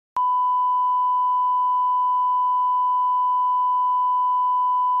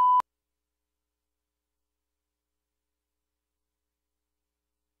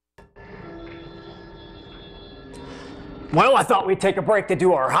Well, I thought we'd take a break to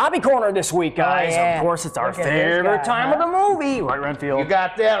do our hobby corner this week, guys. yeah. Of course, it's our favorite time of the movie, right, Renfield? You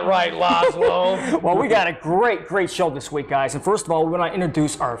got that right, Laszlo. Well, we got a great show this week, guys. And first of all, we want to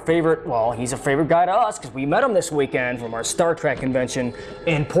introduce our favorite, well, he's a favorite guy to us because we met him this weekend from our Star Trek convention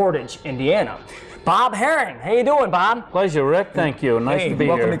in Portage, Indiana. Bob Herring. How you doing, Bob? Pleasure, Rick. Thank you. Nice to be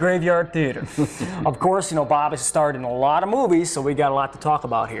welcome here. to Graveyard Theater. Of course, you know, Bob has starred in a lot of movies, so we got a lot to talk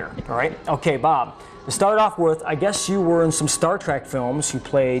about here. All right? Okay, Bob. To start off with, I guess you were in some Star Trek films. You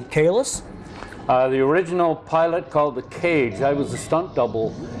played Kahless. The original pilot called The Cage. I was a stunt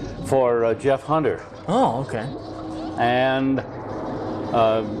double for Jeff Hunter. Oh, okay. And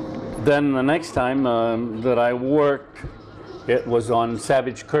then the next time that I worked, it was on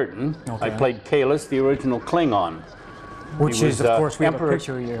Savage Curtain. Okay. I played Kahless, the original Klingon. Which He is, was, of course, we Emperor- have a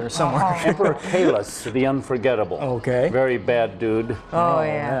picture of you here somewhere. Emperor Kahless, the Unforgettable. Okay. Very bad dude. Oh,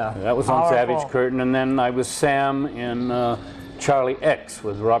 yeah. That was on Powerful. Savage Curtain. And then I was Sam in Charlie X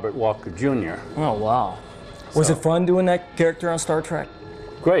with Robert Walker Jr. Oh, wow. Was it fun doing that character on Star Trek?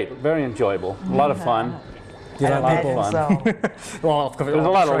 Great, very enjoyable, a lot of fun. Did I a lot of imagine fun? so. Well, of course, There's a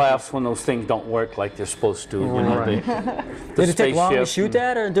lot of laughs when those things don't work like they're supposed to. You know, Did it take long to spaceship shoot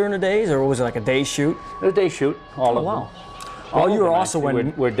that or during the days, or was it like a day shoot? A day shoot, all of Wow. them. Well, All you of were them also actually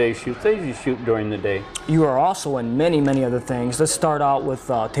in were day shoots. They usually shoot during the day. you were also in many other things. Let's start out with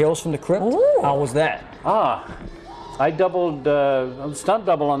Tales from the Crypt. Ooh. How was that? I doubled, stunt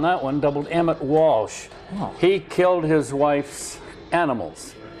double on that one, doubled Emmett Walsh. Oh. He killed his wife's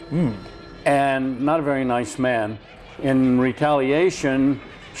animals, and not a very nice man. In retaliation,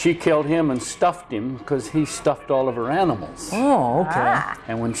 she killed him and stuffed him because he stuffed all of her animals. Oh, okay. Ah.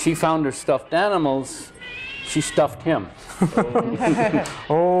 And when she found her stuffed animals, she stuffed him.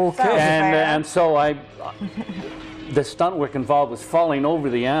 Okay. And so the stunt work involved was falling over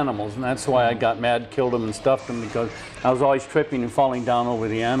the animals, and that's why I got mad, killed them, and stuffed them, because I was always tripping and falling down over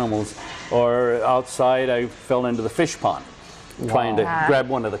the animals. Or outside, I fell into the fish pond, trying to grab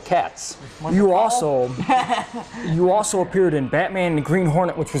one of the cats. You also appeared in Batman and the Green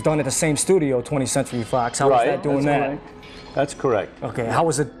Hornet, which was done at the same studio, 20th Century Fox. How was that doing that? That's correct. Okay. How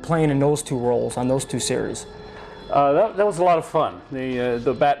was it playing in those two roles on those two series? That was a lot of fun.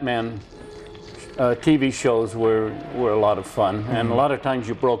 The Batman TV shows were a lot of fun, and a lot of times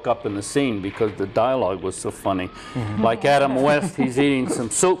you broke up in the scene because the dialogue was so funny. Like Adam West, he's eating some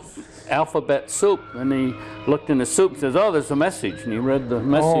soup, alphabet soup, and he looked in the soup and says, "Oh, there's a message," and he read the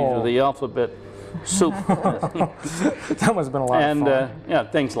message of the alphabet soup. That must have been a lot of fun. Yeah,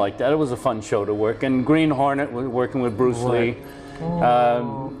 things like that. It was a fun show to work. And Green Hornet was working with Bruce Lee.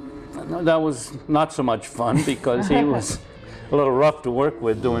 That was not so much fun because he was a little rough to work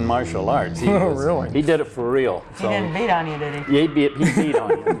with doing martial arts. Really? He did it for real. He didn't beat on you, did he? Yeah, he beat on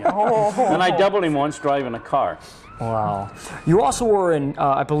you. Yeah. And I doubled him once driving a car. Wow. You also were in,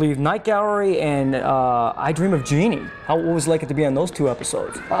 I believe, Night Gallery and I Dream of Jeannie. What was it like to be on those two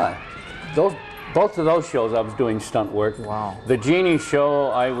episodes? Both of those shows I was doing stunt work. Wow. The Genie show,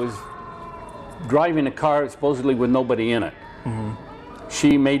 I was driving a car supposedly with nobody in it.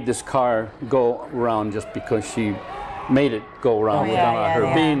 She made this car go around just because she made it go around without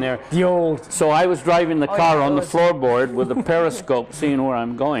her being there. The old... So I was driving the car on the floorboard with a periscope seeing where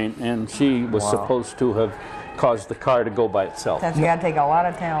I'm going, and she was supposed to have caused the car to go by itself. That's got to take a lot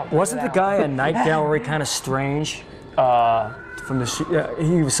of talent. Wasn't the guy at Night Gallery kind of strange? From the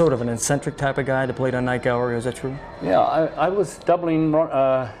he was sort of an eccentric type of guy that played on Night Gallery. Is that true? Yeah, I was doubling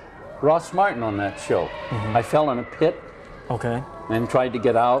Ross Martin on that show. I fell in a pit Okay. and tried to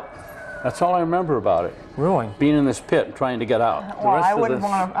get out. That's all I remember about it. Really? Being in this pit and trying to get out. The Well, rest I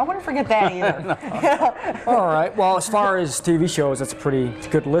of wouldn't forget that either. All right. Well, as far as TV shows, that's a pretty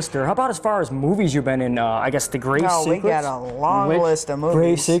good lister. How about as far as movies you've been in? I guess The Grave No, Secrets? we got a long list of movies.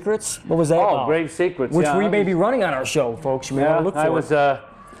 Grave Secrets? What was that about? Grave Secrets, Which yeah, we that may was- be running on our show, folks. You may want to look for I it. was a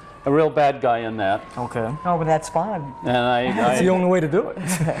real bad guy in that. Okay. No, but that's fun. And That's the only way to do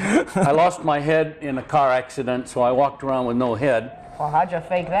it. I lost my head in a car accident, so I walked around with no head. Well, how'd you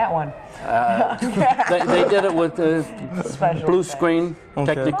fake that one? They did it with Special blue effects. screen,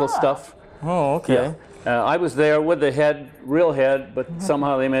 technical stuff. Oh, okay. I was there with the head, real head, but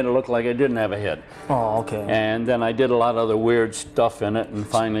somehow they made it look like I didn't have a head. Oh, okay. And then I did a lot of other weird stuff in it, and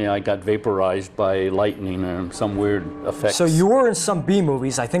finally I got vaporized by lightning or some weird effects. So you were in some B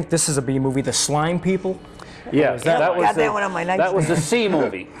movies. I think this is a B movie, The Slime People. Yeah, that was got that one on my that was a nightstand. C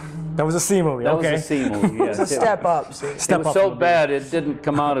movie. That was a C movie. That Okay. was a C movie. Yes. It's a step up. See? It was so bad it didn't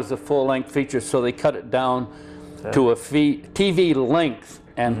come out as a full-length feature, so they cut it down to a TV length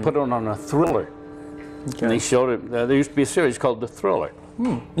and put it on a thriller. And they showed it. There used to be a series called The Thriller.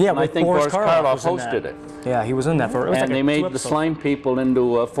 Yeah, And I with think Boris Karloff was in that. hosted it. Yeah, he was in that for. It was And like they 2 made the episodes. slime people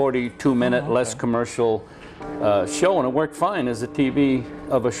into a 42-minute, less commercial show, and it worked fine as a TV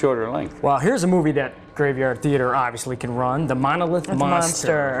of a shorter length. Well, here's a movie that Graveyard Theater obviously can run: The Monolith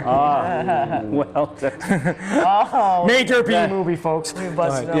Monster. Well, Major B movie, folks. We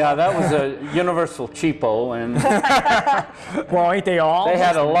busted him. yeah, that was a Universal cheapo, and Well, ain't they all? they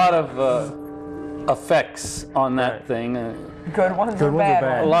had a lot of effects on that thing. Good ones Good or ones or bad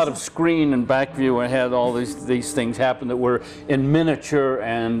bad? A lot of screen and back view, and had all these things happen that were in miniature,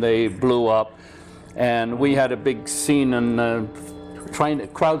 and they blew up. And we had a big scene and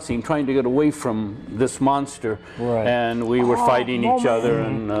crowd scene trying to get away from this monster, Right. and we were fighting each other.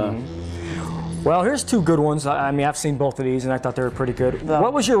 And Well, here's 2 good ones. I mean, I've seen both of these, and I thought they were pretty good.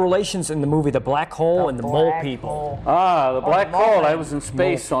 What was your relations in the movie The Black Hole and the Mole Black People? hole. the black Mole hole. Man. I was in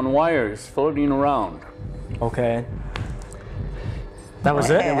space on wires, floating around. Okay. That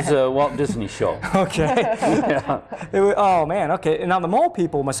was it? It was a Walt Disney show. Okay. Oh, man, okay. Now, the Mole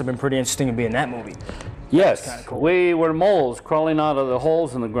People must have been pretty interesting to be in that movie. Yes, cool. we were moles crawling out of the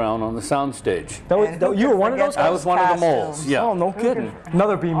holes in the ground on the soundstage. You were one of those I guys? was one of the moles. Costumes. Yeah. Oh, no kidding.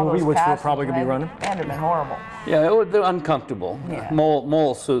 Another B All movie, those which we're costumes, probably going to be man. running. That'd have been horrible. Yeah, they're uncomfortable. Yeah.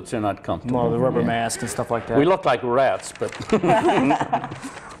 Mole suits are not comfortable. Well, the rubber mask and stuff like that. We look like rats, but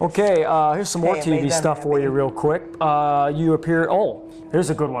Okay, here's some more Hey, it TV made them stuff for you happy. real quick. You appeared, here's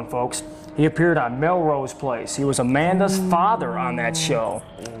a good one, folks. He appeared on Melrose Place. He was Amanda's father on that show.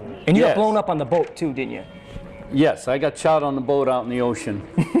 And you got Yes. blown up on the boat too, didn't you? yes, I got shot on the boat out in the ocean.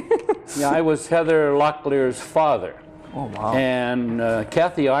 Yeah, I was Heather Locklear's father. Oh, wow. And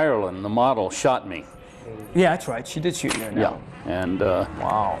Kathy Ireland, the model, shot me. Yeah, that's right. She did shoot you. Yeah. And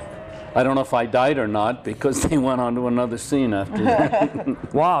Wow. I don't know if I died or not because they went on to another scene after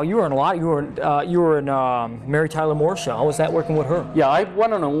that. Wow, you were in a lot. You were in Mary Tyler Moore show. How was that working with her? Yeah, I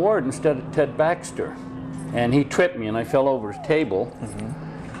won an award instead of Ted Baxter. And he tripped me and I fell over his table.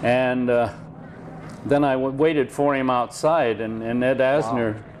 And then I waited for him outside, and Ed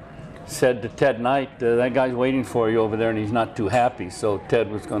Asner said to Ted Knight, that guy's waiting for you over there and he's not too happy. So Ted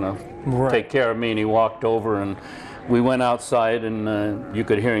was going to take care of me, and he walked over and we went outside, and you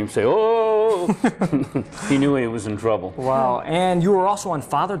could hear him say, "Oh!" He knew he was in trouble. Wow. And you were also on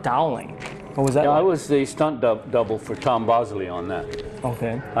Father Dowling. What was that? Yeah, I like? was the stunt double for Tom Bosley on that.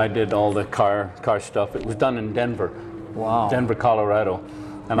 Okay. I did all the car stuff. It was done in Denver, Wow. Denver, Colorado.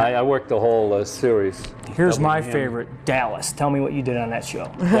 And I worked the whole series. Here's Double my him. favorite, Dallas. Tell me what you did on that show.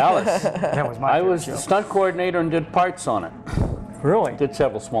 Dallas. That was my I favorite was show. the stunt coordinator and did parts on it. Really? Did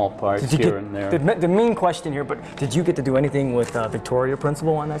several small parts Did you here get- and there. The mean question here, but did you get to do anything with Victoria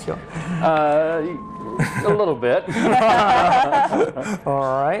Principal on that show? A little bit.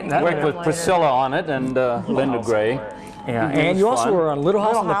 All right. That Worked with Priscilla on it and Linda Gray. Yeah, and you also fun. were on Little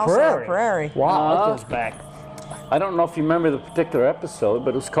House on the House on the Prairie. Prairie. Wow, that goes back. I don't know if you remember the particular episode,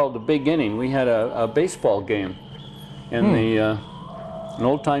 but it was called The Big Inning. We had a baseball game in an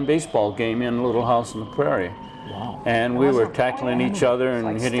old-time baseball game in Little House on the Prairie. Wow. And we were tackling each other and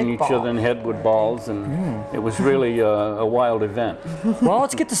like hitting each stickball. other in the head with balls, and it was really a wild event. Well,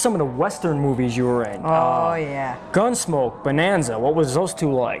 let's get to some of the Western movies you were in. Oh, yeah. Gunsmoke, Bonanza. What was those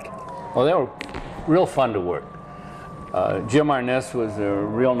two like? Well, they were real fun to work. Jim Arness was a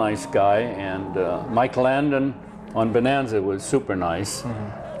real nice guy, and Mike Landon on Bonanza was super nice,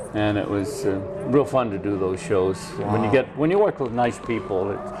 and it was real fun to do those shows. When you work with nice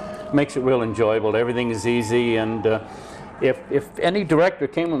people, it makes it real enjoyable. Everything is easy, and if any director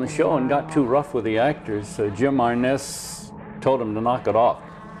came on the show and got too rough with the actors, Jim Arness told him to knock it off.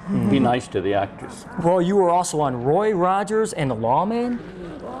 Be nice to the actors. Well, you were also on Roy Rogers and The Lawman.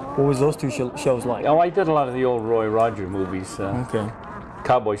 What was those two shows like? Oh, I did a lot of the old Roy Rogers movies. Okay.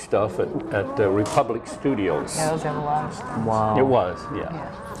 Cowboy stuff at Republic Studios. Yeah, those have a lot of stuff. Wow. It was,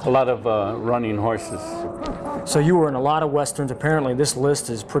 yeah. A lot of running horses. So you were in a lot of westerns. Apparently, this list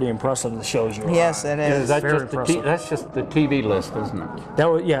is pretty impressive. The shows you were Yes, on. it is. very impressive. That's just the TV list, isn't it? That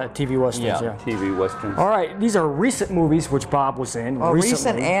was TV westerns. Yeah. TV westerns. All right, these are recent movies which Bob was in. Well, recent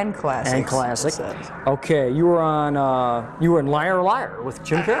recently. and classics. And classic. it says. Okay, you were in Liar Liar with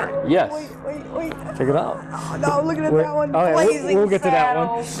Jim Carrey. Yes. Wait. Check it out. Oh, no, look at We're- that one. all right, Blazing we'll get to that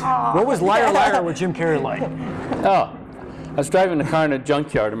one. Saddles. Oh. What was Liar Liar with Jim Carrey like? Oh, I was driving the car in a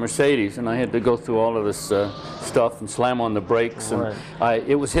junkyard, a Mercedes, and I had to go through all of this stuff and slam on the brakes. And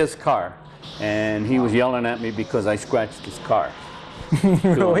it was his car, and he was yelling at me because I scratched his car.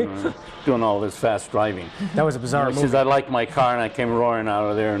 Really? Doing all this fast driving. That was a bizarre He movie. says, I like my car, and I came roaring out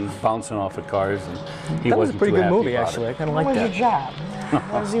of there and bouncing off of cars, and he That was a wasn't pretty too good happy movie, about actually. it. I kind of What like was your that. job?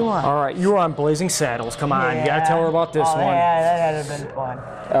 What does he want? All right, you were on Blazing Saddles. Come on, you gotta tell her about this one. Yeah, that had been fun.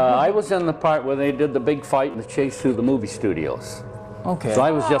 I was in the part where they did the big fight and the chase through the movie studios. Okay. So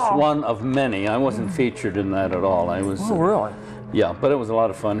I was just one of many. I wasn't featured in that at all. I was. Oh, really? Yeah, but it was a lot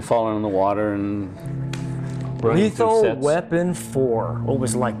of fun, falling in the water and running through Lethal sets. Weapon 4. What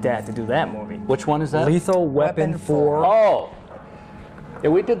was it like that to do that movie? Which one is that? Lethal Weapon 4. Oh, yeah,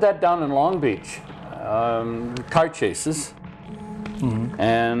 we did that down in Long Beach. Car chases.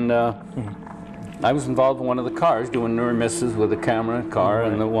 And I was involved in one of the cars doing near misses with a camera and car,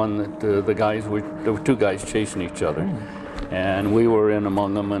 and the one that there were two guys chasing each other. And we were in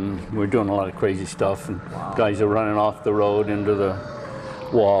among them, and we were doing a lot of crazy stuff, and guys are running off the road into the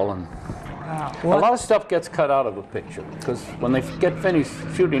wall. And a lot of stuff gets cut out of the picture, because when they get finished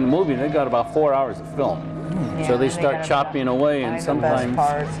shooting the movie, they got about 4 hours of film. So they start chopping away, and sometimes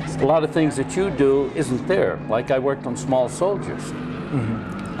a lot of things that you do isn't there. Like I worked on Small Soldiers,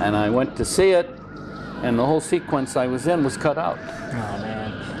 and I went to see it, and the whole sequence I was in was cut out. Oh, man.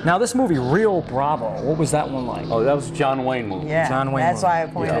 Now, this movie, Real Bravo, what was that one like? Oh, that was a John Wayne movie. Yeah, John Wayne that's movie. why I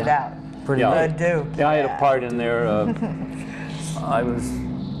pointed it out. Pretty Good Duke. Yeah, I had a part in there. I was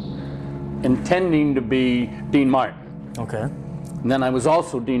intending to be Dean Martin. Okay. And then I was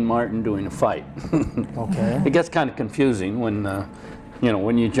also Dean Martin doing a fight. Okay. It gets kind of confusing when,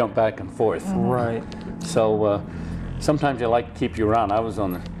 when you jump back and forth. Right. So sometimes they like to keep you around. I was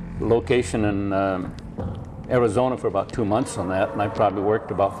on the location in Arizona for about 2 months on that, and I probably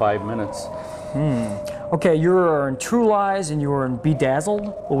worked about 5 minutes. Okay, you were in True Lies and you were in Bedazzled.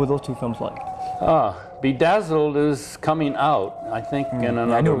 What were those two films like? Bedazzled is coming out, I think, in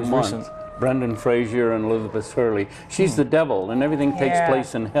another month. Recent. Brendan Fraser and Elizabeth Hurley. She's the devil, and everything takes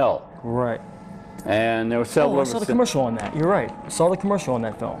place in hell. Right. And there were several Oh, I of saw us. the commercial on that. You're right. I saw the commercial on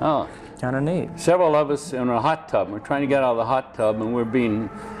that film. Oh, Kind of neat. several of us in a hot tub. We're trying to get out of the hot tub, and we're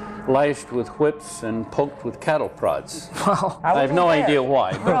being lashed with whips and poked with cattle prods. Wow. I have no idea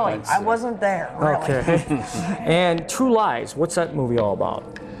why. but Really? that's, I wasn't there. Really. Okay. And True Lies, what's that movie all about?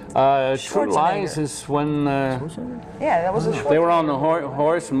 True Lies is when Yeah, that was a short. they were on the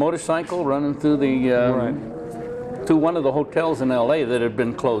horse and motorcycle running through the to one of the hotels in LA that had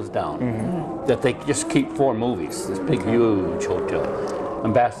been closed down. That they just keep 4 movies. This big, huge hotel,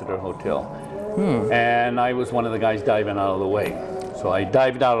 Ambassador Hotel. And I was one of the guys diving out of the way. So I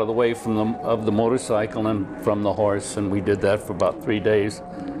dived out of the way of the motorcycle and from the horse, and we did that for about 3 days,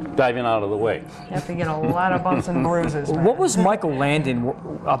 diving out of the way. You have to get a lot of bumps and bruises. Man. What was Michael Landon,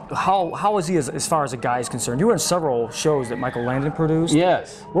 how was he as far as a guy is concerned? You were in several shows that Michael Landon produced.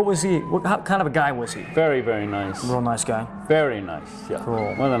 Yes, What was he, how kind of a guy was he? very, very nice. Real nice guy. Very nice, yeah. Cool.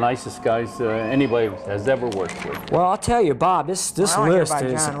 One of the nicest guys anybody has ever worked with. Well, I'll tell you, Bob, this I wanna hear list about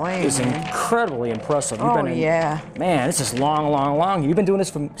is, John Wayne, is man. incredibly impressive. You've Oh, been in, yeah. Man, this is long. You've been doing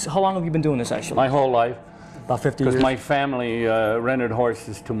this how long have you been doing this actually? My whole life, About 50 because years? my family rented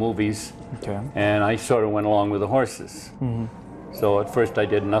horses to movies, Okay. and I sort of went along with the horses. So at first I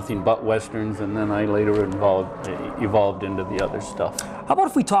did nothing but westerns, and then I later evolved into the other stuff. How about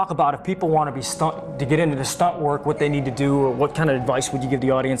if we talk about if people want to get into the stunt work, what they need to do, or what kind of advice would you give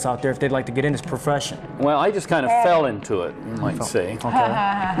the audience out there if they'd like to get in this profession? Well, I just kind of fell into it, you might say.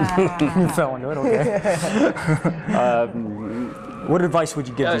 You fell into it, okay. What advice would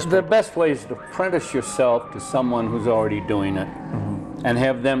you give these The people? best way is to apprentice yourself to someone who's already doing it, and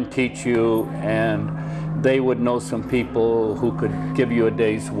have them teach you, and they would know some people who could give you a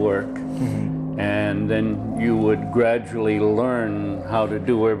day's work, and then you would gradually learn how to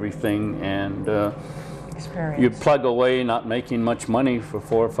do everything, and Experience. you'd plug away, not making much money for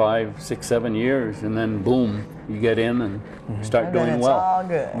 4, 5, 6, 7 years, and then boom, you get in and start And then doing it's well. all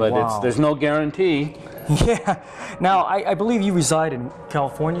good. But Wow. there's no guarantee. Yeah. Now, I believe you reside in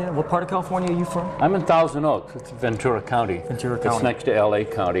California. What part of California are you from? I'm in Thousand Oaks. It's Ventura County. Ventura It's County. next to LA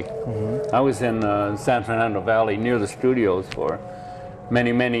County. I was in San Fernando Valley near the studios for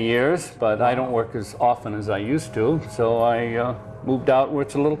many, many years, but I don't work as often as I used to, so I moved out where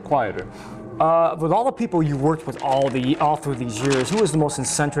it's a little quieter. With all the people you worked with all through these years, who was the most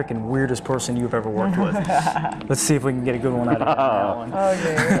eccentric and weirdest person you've ever worked with? Let's see if we can get a good one out of that one.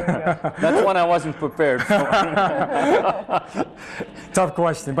 Okay, here we go. That's one I wasn't prepared for. Tough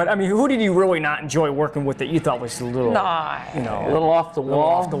question, but I mean, who did you really not enjoy working with that you thought was a little, Nah. you know, A little off the wall.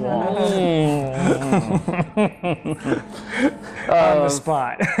 off the wall? On the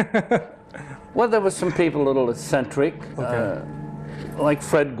spot. Well, there was some people a little eccentric, like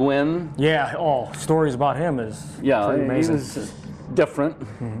Fred Gwynn. Yeah. Oh, stories about him is Yeah, pretty he amazing. was different.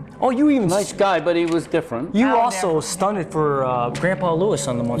 Oh, you even Nice guy, but he was different. you Oh, also never. stunted for Grandpa Lewis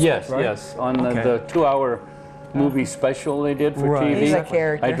on the Munsters, Yes, right? yes, on Okay. the 2-hour movie special they did for Right. TV. He's a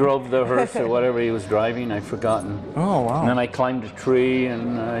character. I drove the hearse or whatever he was driving. I've forgotten. Oh, wow. And then I climbed a tree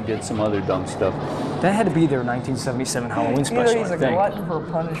and I did some other dumb stuff. That had to be their 1977 Halloween special. Either he's I a think. glutton for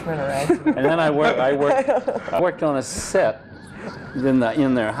punishment or accident. And then I worked on a set in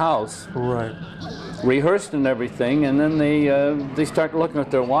their house. Right. Rehearsed and everything, and then they start looking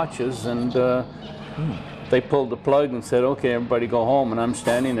at their watches, and they pulled the plug and said, "Okay, everybody go home." And I'm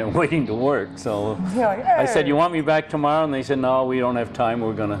standing there waiting to work. So You're like, I said, "Hey." "You want me back tomorrow?" And they said, "No, we don't have time.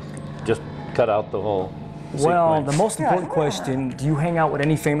 We're gonna just cut out the whole." Well, sequence." the most important question, do you hang out with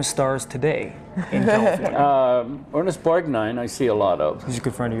any famous stars today in California? Ernest Borgnine, I see a lot of. He's a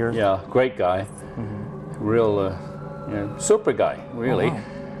good friend of yours. Yeah, great guy, real super guy, really. wow.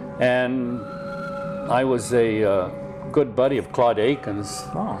 And I was a good buddy of Claude Akins,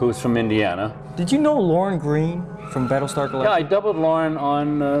 Wow. who's from Indiana. Did you know Lauren Green from Battlestar Galactica? Yeah, I doubled Lauren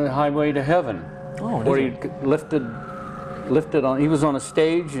on Highway to Heaven, Oh, did where you? he lifted on. He was on a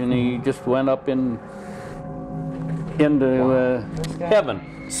stage and he just went up into heaven,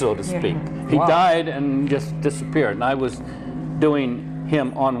 so to speak. He Wow. died and just disappeared, and I was doing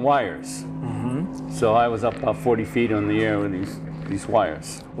him on wires. So I was up about 40 feet in the air with these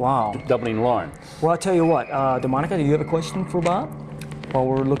wires, Wow. doubling Lauren. Well, I'll tell you what, DeMonica, do you have a question for Bob? While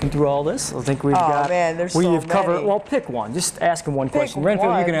we're looking through all this, I think we've got. Man, there's we've so covered. many. Well, pick one. Just ask him one question.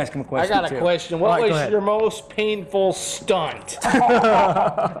 Renfield, you one. can ask him a I question. got a too. question. All What right, go was ahead. your most painful stunt?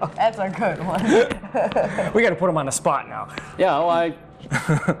 That's a good one. We got to put him on the spot now. Yeah, well, I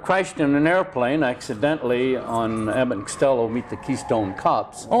crashed in an airplane accidentally on Abbott and Costello Meet the Keystone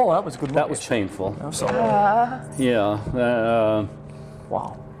Cops. Oh, that was a good. That was painful. So, Yeah.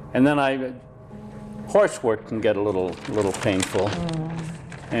 wow. And then horse work can get a little painful.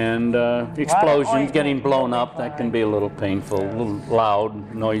 And explosions, Wow. getting blown up, that can be a little painful, a little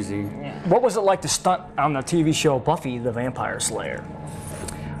loud, noisy. What was it like to stunt on the TV show Buffy the Vampire Slayer?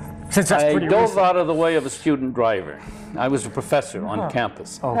 Since that's I pretty dove recent. out of the way of a student driver. I was a professor on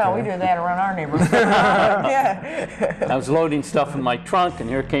campus. No, we do that around our neighborhood. Yeah. I was loading stuff in my trunk, and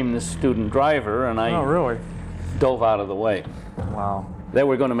here came this student driver, and I Oh, really? dove out of the way. Wow. They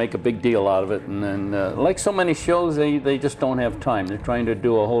were going to make a big deal out of it, and then, like so many shows, they just don't have time. They're trying to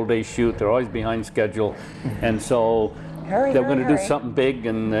do a whole day shoot. They're always behind schedule, and so Hurry, they're hurry, going to do hurry. something big,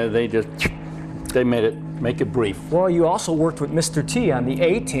 and they make it brief. Well, you also worked with Mr. T on the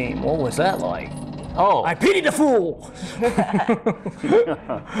A-Team. What was that like? Oh, I pitied the fool.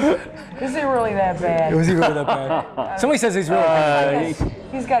 Is he really that bad? Was he really that bad? Somebody says he's really bad.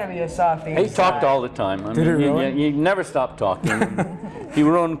 He's got to be a softie. he talked all the time. I Did he mean, really? he never stopped talking. He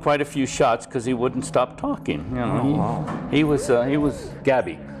ruined quite a few shots because he wouldn't stop talking. You know, he was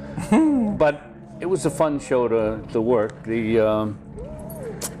gabby. But it was a fun show to work. The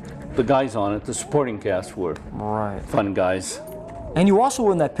guys on it, the supporting cast, were Right. fun guys. And you also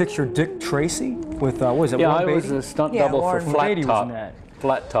were in that picture, Dick Tracy, with, what was it, Yeah, Warren I Beatty? was a stunt Yeah, double for Warren Flat Beatty was Top. in that.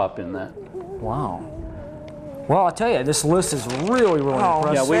 Flat Top in that. Wow. Well, I'll tell you, this list is really, really Oh,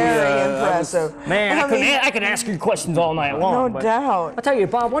 impressive. very impressive. Man, I could ask you questions all night long. No but doubt. I'll tell you,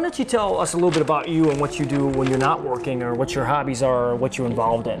 Bob, why don't you tell us a little bit about you and what you do when you're not working, or what your hobbies are, or what you're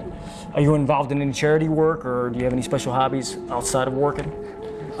involved in? Are you involved in any charity work, or do you have any special hobbies outside of working?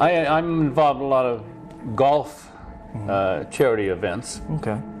 I'm involved in a lot of golf charity events,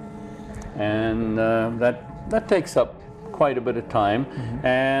 Okay. and that takes up quite a bit of time.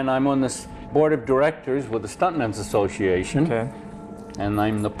 And I'm on the board of directors with the Stuntmen's Association, Okay. and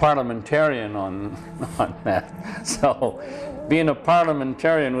I'm the parliamentarian on that. So, being a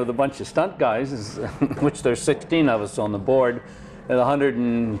parliamentarian with a bunch of stunt guys, which there's 16 of us on the board, and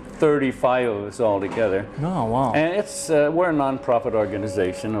 135 of us all together. Oh, wow. And we're a non-profit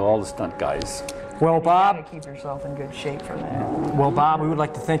organization of all the stunt guys. Well, Bob, Bob, keep yourself in good shape for that. we would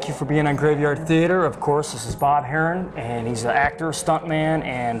like to thank you for being on Graveyard Theater. Of course, this is Bob Heron, and he's an actor, stuntman,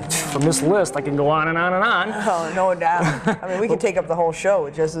 and from this list, I can go on and on and on. Oh, no doubt. I mean, we could take up the whole show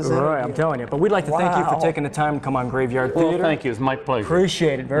with just this Right, interview. I'm telling you. But we'd like to thank you for Wow. taking the time to come on Graveyard Well, Theater. thank you. It's my pleasure.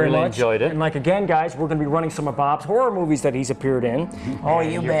 Appreciate it very Really much. enjoyed it. And like again, guys, we're going to be running some of Bob's horror movies that he's appeared in. Oh,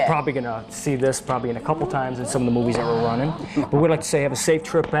 And you you're bet. probably going to see this probably in a couple times in some of the movies that we're running. But we'd like to say have a safe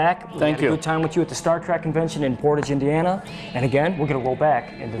trip back. We Thank had you. a good time with you at the Star Trek convention in Portage, Indiana. And again, we're going to roll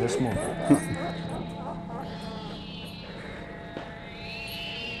back into this movie.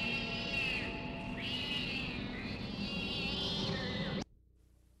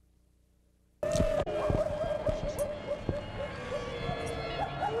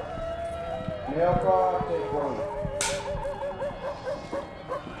 Mail call, take one.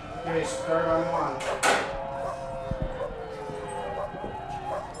 Okay, start on one.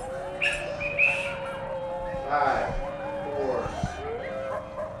 Bye.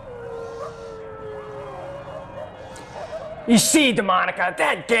 You see, DeMonica,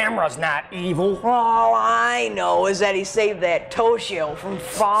 that camera's not evil. All I know is that he saved that Toshio from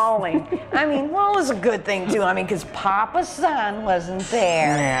falling. I mean, well, it was a good thing, too. I mean, because Papa's son wasn't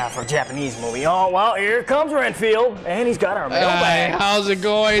there. Yeah, for a Japanese movie. Oh, well, here comes Renfield, and he's got our mailbag. Hey, how's it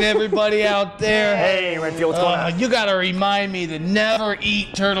going, everybody out there? Hey, Renfield, what's going on? You gotta remind me to never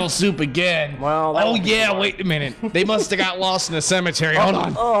eat turtle soup again. Well, that oh would be yeah, fun. wait a minute. They must have got lost in the cemetery. Hold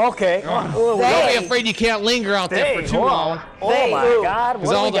on. Oh, okay. Don't be afraid you can't linger out there for too long. Oh, my God. Because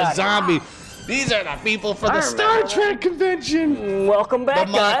What do all we the got? zombies. These are the people for the Star Trek convention. Welcome back,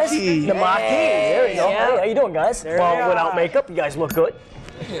 The guys. Maquis. The Maquis. There you go. Yeah. Hey, how you doing, guys? There Well, you without are. makeup, you guys look good.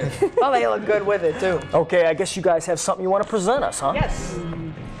 Oh, they look good with it, too. Okay, I guess you guys have something you want to present us, huh? Yes.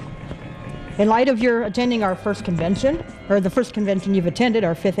 In light of your attending our first convention, or the first convention you've attended,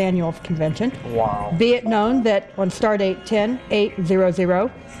 our 5th annual convention, Wow. be it known that on Stardate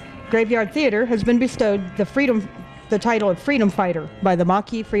 10800, Graveyard Theater has been bestowed the title of Freedom Fighter by the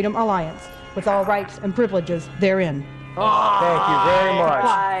Maquis Freedom Alliance, with all rights and privileges therein. Thank you very much.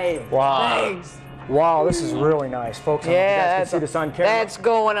 Right. Wow. Thanks. Wow, this is really nice, folks. You Yeah, guys can see this on camera. that's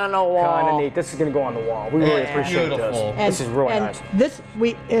going on the wall. Kind of neat. This is going to go on the wall. We really appreciate Beautiful. this. This is really and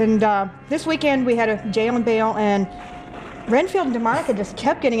nice. This weekend we had a jail and bail, and Renfield and DeMonica just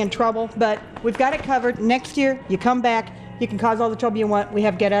kept getting in trouble, but we've got it covered. Next year, you come back, you can cause all the trouble you want. We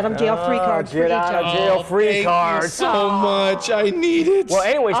have get out of jail free cards for Get each out of of you. jail free Thank you cards. so much. I need it. Well,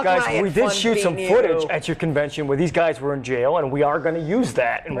 anyways, How come guys, I had we did fun shoot some being footage you? at your convention where these guys were in jail, and we are going to use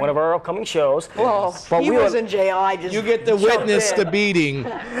that in one of our upcoming shows. Well, But he we was would- in jail. I just You get to jumped witness in. the beating.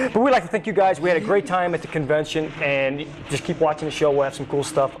 But we'd like to thank you guys. We had a great time at the convention, and just keep watching the show. We'll have some cool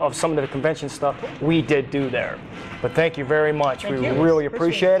stuff of some of the convention stuff we did do there. But thank you very much. We really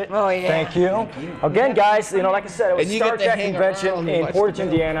appreciate it. Oh, yeah. Thank you. Again, guys, like I said, it was And you Star get to Trek hang convention around and in watch Portage, the film.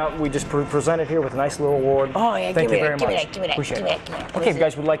 Indiana. We just presented here with a nice little award. Oh, yeah, Thank give you me very that, give me much. that, give me that, Appreciate give me it. that, give me that. Okay, if you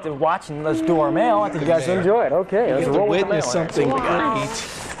guys would like to watch and let's do our mail, I think you guys will enjoy it. Okay, let's You get to roll with the witness mail. something great.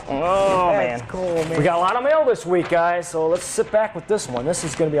 Oh, man. That's cool, man. We got a lot of mail this week, guys, so let's sit back with this one. This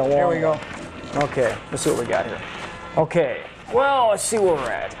is going to be a long There we go. one. Okay, let's see what we got here. Okay, well, let's see where we're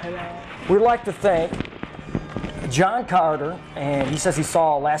at. We'd like to thank John Carter, and he says he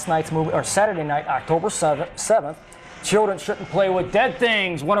saw last night's movie, or Saturday night, October 7th, Children Shouldn't Play with Dead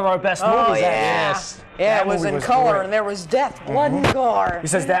Things, one of our best Oh, movies. yeah. Yeah, That it was movie in was color, great. and there was death, blood, and gore. He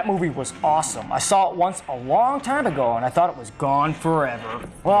says that movie was awesome. I saw it once a long time ago, and I thought it was gone forever.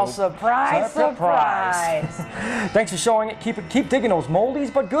 Well, surprise, Surprise. surprise. Thanks for showing it. Keep digging those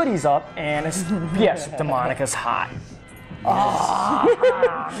moldies but goodies up. And it's, yes, DeMonica's hot.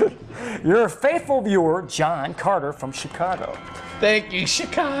 Your faithful viewer, John Carter from Chicago. Thank you,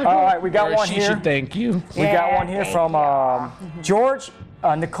 Chicago. All right, we got Or one she here. should thank you. We got Yeah, one here thank from George,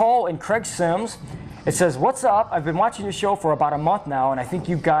 Nicole, and Craig Sims. It says, "What's up? I've been watching your show for about a month now, and I think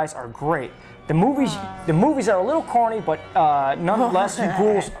you guys are great. The movies are a little corny, but nonetheless, you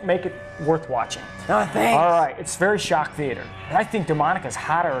ghouls make it worth watching. Oh, thanks. All right, it's very shock theater. And I think DeMonica's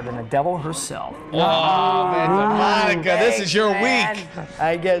hotter than the devil herself. Oh, man, Monica, this is your Man. week.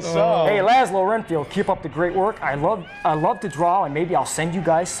 I guess so. Hey, Laszlo Renfield, keep up the great work. I love to draw, and maybe I'll send you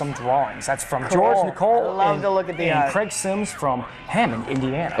guys some drawings." That's from George, Cool. Nicole, I love and, to look at the and art. Craig Sims from Hammond,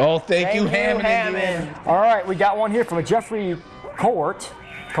 Indiana. Oh, thank you, Thank you, Hammond. Hammond. All right, we got one here from a Jeffrey Cohort.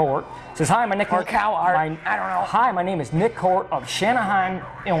 Says, "Hi, my Nick. Or Cowart. I don't know. Hi, my name is Nick Cohort of Shanahan,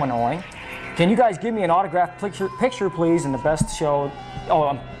 Illinois. Can you guys give me an autographed picture, please, in the best show?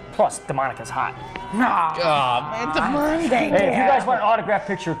 Oh, plus DeMonica's hot. Oh, man, DeMonica. Thank Hey, if you guys want an autographed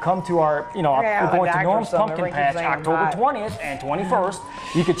picture, come to our, Yeah, we're going a to doctor Norm's somewhere, Pumpkin keeps Patch saying I'm October hot. 20th and 21st.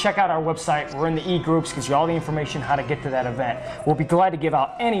 You can check out our website. We're in the e-groups, gives you all the information how to get to that event. We'll be glad to give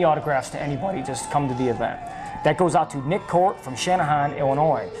out any autographs to anybody. Just come to the event. That goes out to Nick Court from Shanahan,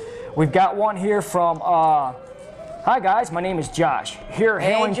 Illinois. We've got one here from, hi guys, my name is Josh. Here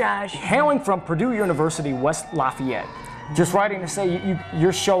Josh. hailing from Purdue University, West Lafayette. Just writing to say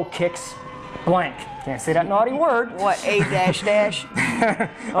your show kicks blank. Can't say that naughty word. What, A dash dash?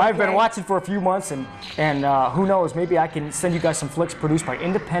 I've been watching for a few months, and who knows, maybe I can send you guys some flicks produced by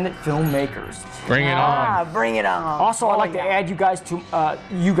independent filmmakers. Bring it on. Bring it on. Also, I'd like to add you guys to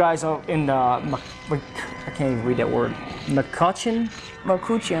in I can't even read that word. McCutcheon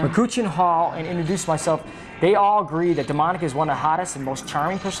Makucha. Hall, and introduce myself They all agree that DeMonica is one of the hottest and most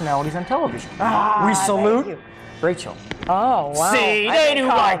charming personalities on television. We thank salute you. Rachel. Oh, wow. See, I've they been do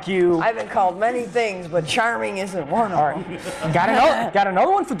called- like you. I've been called many things, but charming isn't one of All them. right. Got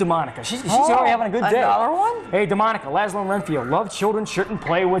another one for DeMonica. She's already having a good day. Another one? Hey, DeMonica, Laszlo and Renfield. Love children shouldn't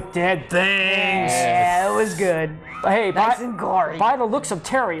play with dead things. Yeah, it was good. Hey, Nice and gory. by the looks of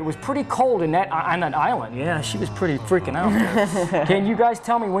Terry, it was pretty cold on that island. Yeah, she was pretty freaking out there. Can you guys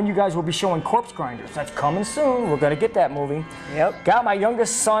tell me when you guys will be showing Corpse Grinders? That's coming soon. We're going to get that movie. Yep. Got my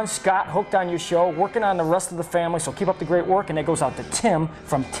youngest son, Scott, hooked on your show, working on the rest of the family, so keep up the great work. And that goes out to Tim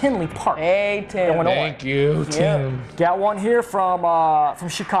from Tinley Park. Hey, Tim. Illinois. Thank you, Tim. Got one here from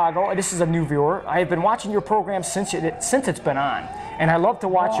Chicago. This is a new viewer. I have been watching your program since it's been on, and I love to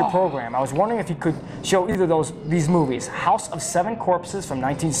watch your program. I was wondering if you could show either of these movies: House of Seven Corpses from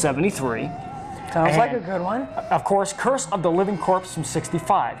 1973. Sounds like a And, good one. Of course, Curse of the Living Corpse from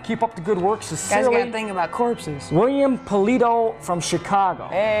 65. Keep up the good work, Guys got a sincerely, thing about corpses. William Polito from Chicago.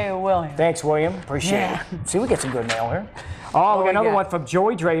 Hey, William. Thanks, William. Appreciate it. See, we get some good mail here. Oh, we got we another got? one from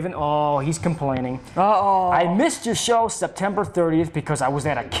Joey Draven. Oh, he's complaining. Uh-oh. I missed your show September 30th because I was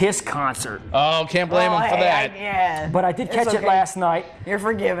at a Kiss concert. Oh, can't blame him for that. Yeah. But I did It's catch it okay. last night. You're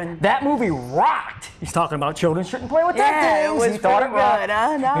forgiven. That movie rocked. He's talking about children shouldn't play with Yeah, that it things. was He thought it pretty rocked. good,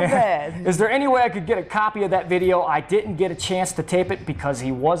 huh? Not bad. Is there any way I could get a copy of that video? I didn't get a chance to tape it because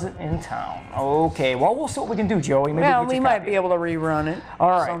he wasn't in town. Okay, well, we'll see what we can do, Joey. Maybe Well, get we you a might copy. be able to rerun it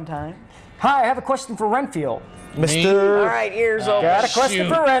All right. sometime. Hi, I have a question for Renfield. All right, ears open. Got a question Shoot.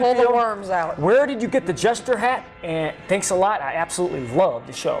 for Pull the Renfield. worms out. Where did you get the Jester hat? And thanks a lot. I absolutely love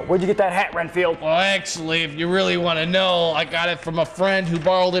the show. Where'd you get that hat, Renfield? Well, actually, if you really want to know, I got it from a friend who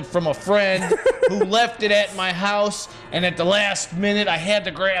borrowed it from a friend who left it at my house, and at the last minute, I had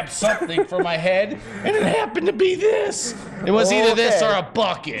to grab something for my head, and it happened to be this. It was either this Okay. or a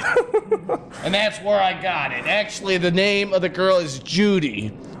bucket, and that's where I got it. Actually, the name of the girl is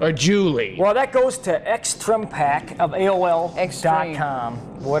Judy, or Julie. Well, that goes to XTrimPack of AOL.com.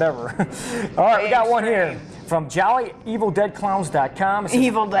 Whatever. All right, we got one here from JollyEvilDeadClowns.com. It says,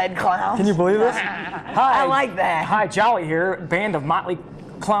 Evil Dead Clown. Can you believe this? Hi. I like that. Hi, Jolly here, band of motley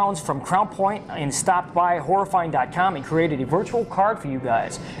clowns from Crown Point, and stopped by horrifying.com and created a virtual card for you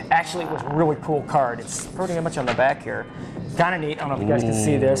guys. Actually, it was a really cool card. It's pretty much on the back here. Kind of neat. I don't know if you guys can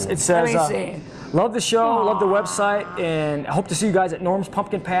see this. It says, Let me see. love the show, love the website, and I hope to see you guys at Norm's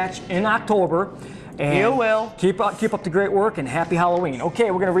Pumpkin Patch in October. And You will. Keep up the great work, and happy Halloween.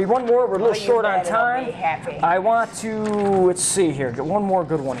 Okay, we're gonna read one more. We're a little you short on bet it'll time. be happy. I want to, let's see here, get one more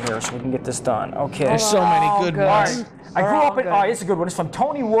good one here so we can get this done. Okay. There's so many Oh, good good. ones. I grew They're up all in, good. oh, it's a good one. It's from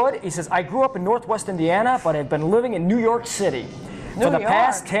Tony Wood. He says, I grew up in Northwest Indiana, but I've been living in New York City for the New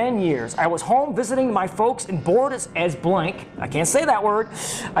past York. 10 years. I was home visiting my folks and bored as blank. I can't say that word.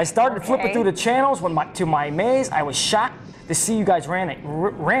 I started flipping Okay. through the channels to my amaze, I was shocked to see you guys ran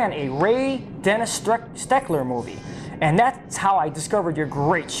a Ray Dennis Steckler movie. And that's how I discovered your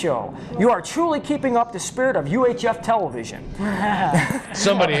great show. You are truly keeping up the spirit of UHF television.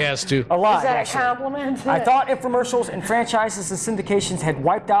 Somebody has to. A lot, Is that actually. a compliment? I thought infomercials and franchises and syndications had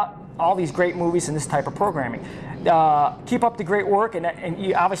wiped out all these great movies and this type of programming. Keep up the great work, and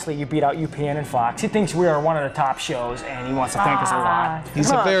you, obviously you beat out UPN and Fox. He thinks we are one of the top shows, and he wants to thank us a lot.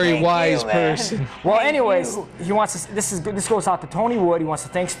 He's a very wise person. Well, Thank anyways, you. he wants to. This goes out to Tony Wood. He wants to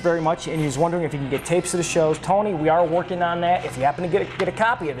thanks very much, and he's wondering if he can get tapes of the shows. Tony, we are working on that. If you happen to get a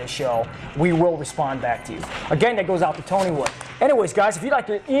copy of this show, we will respond back to you. Again, that goes out to Tony Wood. Anyways, guys, if you'd like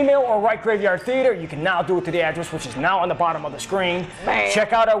to email or write Graveyard Theater, you can now do it to the address which is now on the bottom of the screen. Bam.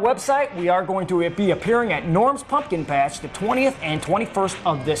 Check out our website. We are going to be appearing at Norm's Pumpkin Patch the 20th and 21st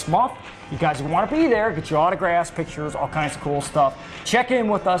of this month. You guys who want to be there, get your autographs, pictures, all kinds of cool stuff. Check in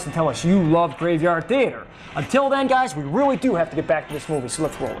with us and tell us you love Graveyard Theater. Until then, guys, we really do have to get back to this movie, so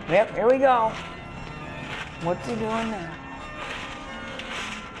let's roll it. Yep, here we go. What's he doing now?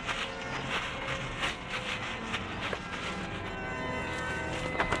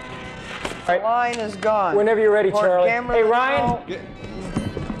 The line is gone. Whenever you're ready, Or Charlie. camera Hey, to Ryan. go.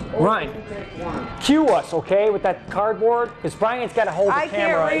 Ryan, cue us, okay, with that cardboard? Because Brian's got to hold the I camera.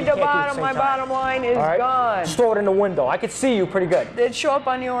 can't and read he the can't do it at bottom. same My time. bottom line is All right? gone. Just throw it in the window. I could see you pretty good. Did it show up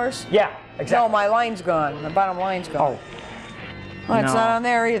on yours? Yeah, No, exactly. my line's gone. My bottom line's gone. Oh, Oh, it's no. not on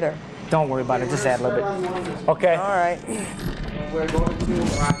there either. don't worry about it. Just add a little bit. Okay. All right. We're going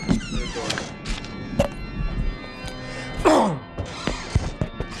to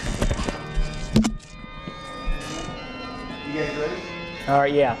You guys ready? All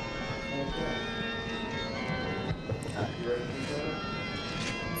right, yeah.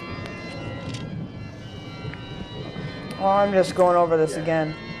 Oh, I'm just going over this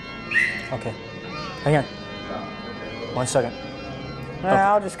again. Okay. Hang on. 1 second.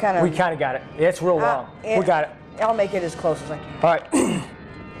 I'll just kind of. We kind of got it. It's real long. We got it. I'll make it as close as I can. All right.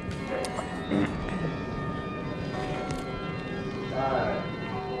 5,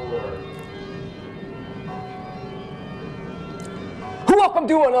 4. Welcome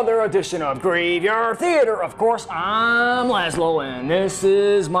to another edition of Graveyard Theater. Of course, I'm Laszlo, and this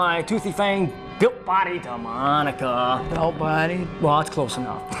is my toothy fang built body DeMonica. Belt body. Well, it's close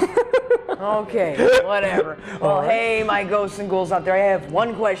enough. Okay, whatever. Well, hey, my ghosts and ghouls out there, I have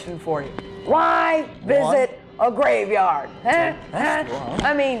one question for you. Why visit a graveyard? Huh?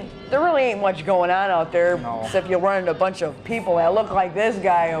 I mean, there really ain't much going on out there, except you'll run into a bunch of people that look like this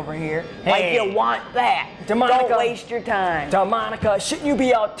guy over here. Like you want that. DeMonica, don't waste your time. DeMonica, shouldn't you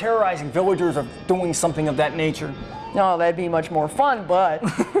be out terrorizing villagers or doing something of that nature? No, that'd be much more fun, but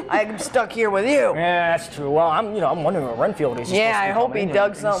I'm stuck here with you. Yeah, that's true. Well, I'm wondering what Renfield is. Yeah, I hope he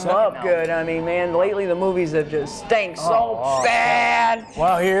dug something up good. I mean, man, lately the movies have just stank so bad.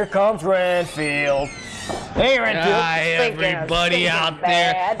 Well, here comes Renfield. Hey, Renfield. Hi, everybody out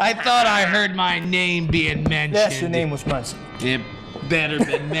there. I thought I heard my name being mentioned. Yes, your name was mentioned. It better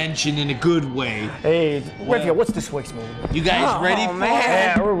been mentioned in a good way. Hey, Renfield, what's this week's movie? You guys ready for man. it?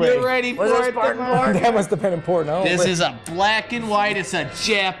 Yeah, we're ready. You ready for Was this it? part important? That must have been important. Huh? This is a black and white. It's a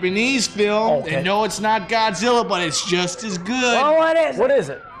Japanese film. Okay. And no, it's not Godzilla, but it's just as good. Oh, what is it? What is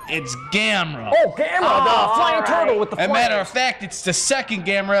it? It's Gamera. Oh, Gamera, the flying turtle with the As a matter of flames. fact, it's the second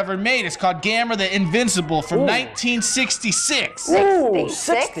Gamera ever made. It's called Gamera the Invincible from 1966. Ooh,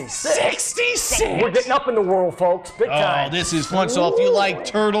 66? 66! We're getting up in the world, folks. Big Oh, time. this is fun. So if you like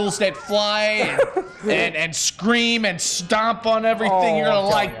turtles that fly and scream and stomp on everything, you're I'm gonna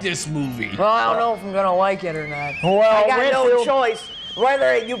telling like you. this movie. Well, I don't know if I'm gonna like it or not. Well, I got no Renfield- choice.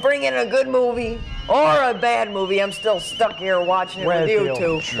 Whether you bring in a good movie or a bad movie, I'm still stuck here watching it with you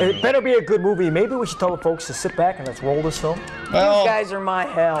two. It better be a good movie. Maybe we should tell the folks to sit back and let's roll this film. You Well, guys are my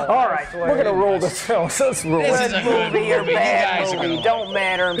hell. All right, we're gonna roll this film. So let's roll This it. is a Good good movie or movie. You bad guys are movie, gonna don't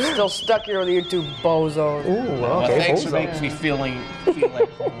matter. I'm still stuck here with you two bozos. Ooh, well, okay. thanks for bozo. making me feel at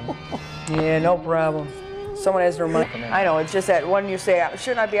home. Yeah, no problem. Someone has to remind. I know, it's just that when you say,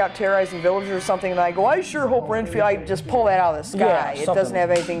 shouldn't I be out terrorizing villagers or something, and I go, I sure hope Renfield, I just pull that out of the sky. Yeah, It something. doesn't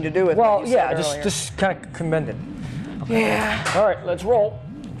have anything to do with Well, what you yeah, said earlier. just kind of commend it. Yeah. All right, let's roll.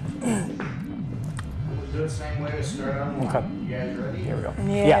 We'll do it the same way to start on one. Okay. You guys ready? Here we go.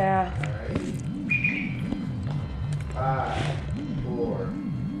 Yeah. Alright. 5, 4.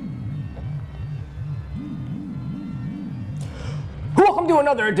 Welcome to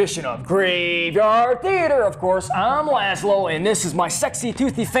another edition of Graveyard Theater. Of course, I'm Laszlo, and this is my sexy,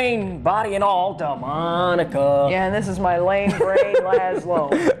 toothy, fang, body and all, DeMonica. Yeah, and this is my lame brain Laszlo.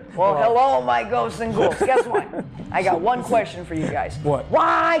 Well, hello, my ghosts and ghouls. Guess what? I got one question for you guys. What?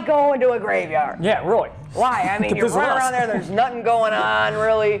 Why go into a graveyard? Yeah, really. Why? I mean, you Depends on run us. around there, there's nothing going on,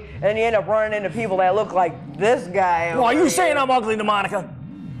 really, and you end up running into people that look like this guy. Well, are over you here. saying I'm ugly, DeMonica?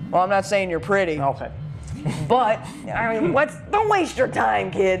 Well, I'm not saying you're pretty. Okay. But, I mean, don't waste your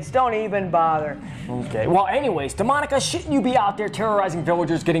time, kids. Don't even bother. Okay. Well, anyways, DeMonica, shouldn't you be out there terrorizing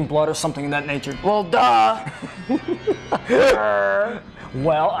villagers, getting blood or something of that nature? Well, duh.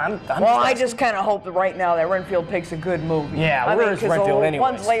 Well, I just kind of hope that right now that Renfield picks a good movie. Yeah, I where mean, is 'cause Renfield the anyways?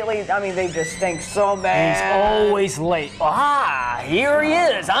 ones lately, I mean, they just stink so He's bad. always late. Ah, here he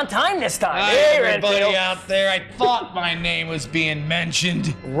is, on time this time. Hi, Hey, everybody Renfield. out there. I thought my name was being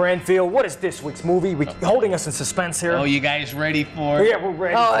mentioned. Renfield, what is this week's movie? Holding us in suspense here. Oh, you guys ready for it? Yeah, we're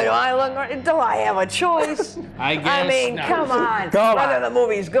ready. Oh, do I have a choice? I I guess mean, not. come on. Come Whether on. the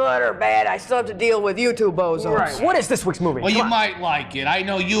movie's good or bad, I still have to deal with you two bozos. Right. What is this week's movie? Well, you Come on. might like it. I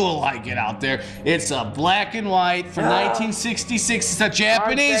know you'll like it out there. It's a black and white from 1966. It's a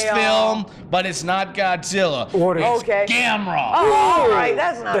Japanese they all? film, but it's not Godzilla. What is Okay. Gamera. Oh, all right,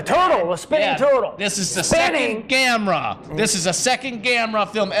 that's not the bad. turtle, the spinning Yeah, turtle. This is the Spinning. second Gamera. This is the second Gamera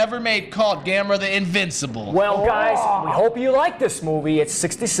film ever made called Gamera the Invincible. Well, guys, we hope you like this movie. It's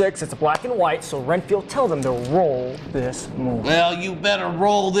 66, it's black and white, so Renfield, tell them to roll this movie. Well, you better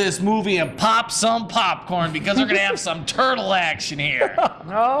roll this movie and pop some popcorn because we're gonna have some turtle action here.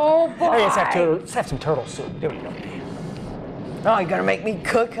 Oh, boy. Hey, let's have some turtle soup. There we go. Oh, you gonna make me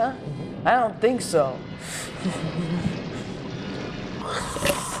cook, huh? I don't think so.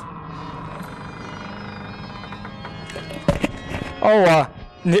 Oh,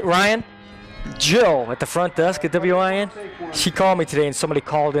 Ryan? Jill at the front desk at WIN, she called me today and somebody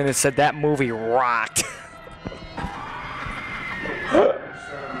called in and said that movie rocked.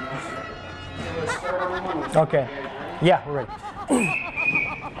 Okay. Yeah, we're ready.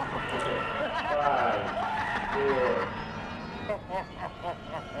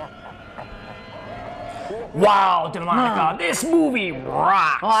 5, 4. Wow, Demonica, this movie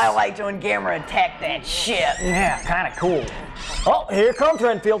rocks. Oh, I liked when Gamera attacked that ship. Yeah, kind of cool. Oh, here comes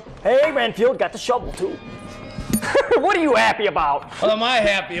Renfield. Hey, Renfield, got the shovel too. What are you happy about? What am I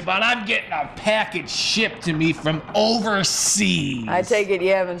happy about? I'm getting a package shipped to me from overseas. I take it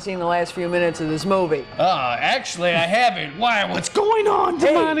you haven't seen the last few minutes of this movie. Actually, I haven't. Why? What's going on, Hey,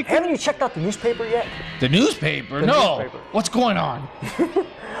 Demonica? haven't you checked out the newspaper yet? The newspaper? No. newspaper. What's going on?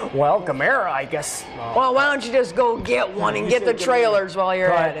 Well, Gamera, I guess. Well, why don't you just go get one and get the trailers while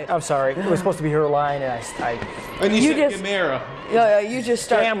you're at it? I'm sorry. It was supposed to be her line, and And You said just- Gamera. Yeah, you just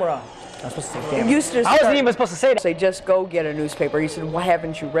start. Gamera. I was supposed to say Gamera. You used to I wasn't start- even supposed to say that. Say, just go get a newspaper. He said, why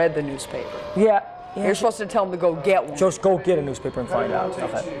haven't you read the newspaper? Yeah. You're supposed to tell him to go get one. Just go get a newspaper and find out.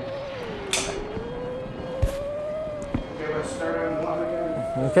 Okay. Okay, let's start on one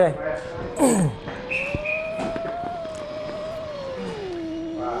again. Okay. Last time.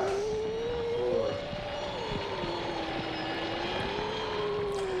 5, 4.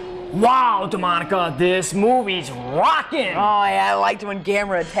 Wow, Demonica, this movie's rocking. Oh, yeah, I liked when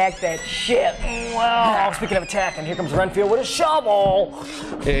Gamera attacked that ship. Well, speaking of attacking, here comes Renfield with a shovel.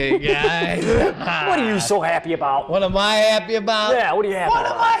 Hey, guys. What are you so happy about? What am I happy about? Yeah, what are you happy What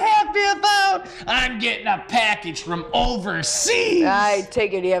about? am I happy about? I'm getting a package from overseas. I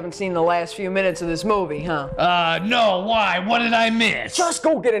take it you haven't seen the last few minutes of this movie, huh? No, why? What did I miss? Just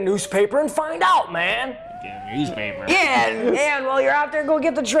go get a newspaper and find out, man. Get a newspaper. Yeah, and while you're out there, go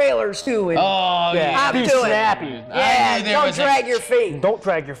get the trailers too. And Oh, yeah. Up Be to it. snappy. yeah, knew there don't was a- drag your feet. Don't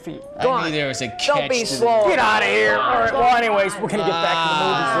drag your feet. Go I knew on. there was a catch Don't be to slow. Get out of here. All right, well, anyways, we're going to get back to the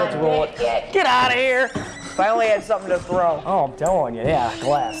movies. So let's roll it. Get out of here. If I only had something to throw. Oh, I'm telling you. Yeah,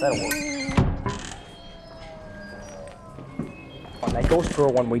 glass. That'll work. On that ghost tour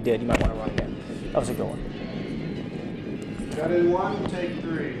one we did, you might want to run again. That was a good one. Got in 1, take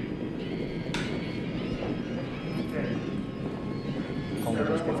 3. Okay. Go get a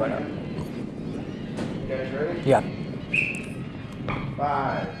newspaper, find out. You guys ready? Yeah.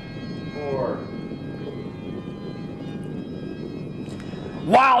 5, 4.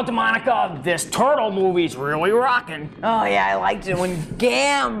 Wow, Demonica, this turtle movie's really rocking. Oh, yeah, I liked it when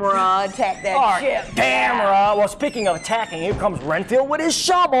Gamera attacked that All right, ship. camera. Well, speaking of attacking, here comes Renfield with his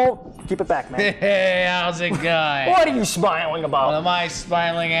shovel. Keep it back, man. Hey, how's it going? What are you smiling What about? am I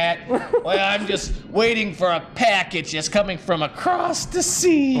smiling at? Well, I'm just waiting for a package that's coming from across the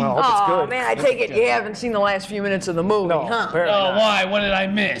sea. Well, I hope it's Oh, good. man, I take it you haven't seen the last few minutes of the movie, No, huh? apparently Oh, not. why? What did I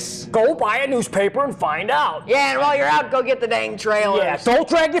miss? Go buy a newspaper and find out. Yeah, and while you're out, go get the dang trailers. Yeah, don't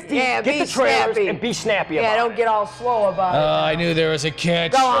drag your feet. Yeah, get be the trailers snappy. and be snappy Yeah, about don't it. get all slow about it. I knew there was a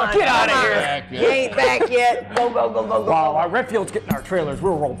catch. Go on, get outta come here. on. You ain't back yet. Go, go, go, go, go. While our Redfield's getting our trailers,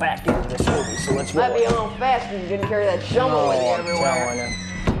 we'll roll back into this movie. So let's roll Might be it. a little fast when you didn't carry that shovel with you I'm everywhere. telling you.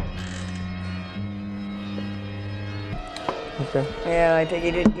 Okay. Yeah, I take it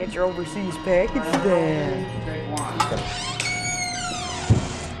you didn't get your overseas package then. Take 1. Okay,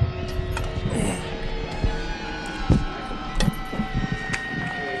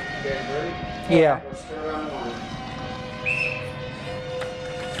 you guys ready? Yeah. Let's start on 1.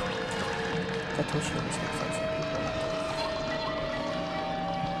 That told you it was gonna fight some people.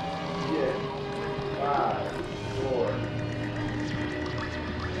 Yeah. 5, 4.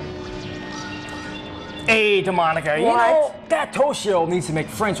 Hey, Demonica, you What? know, that Toshio needs to make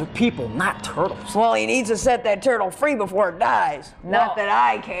friends with people, not turtles. Well, he needs to set that turtle free before it dies. Not Well- that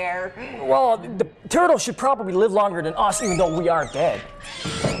I care. Well, the turtle should probably live longer than us, even though we are dead.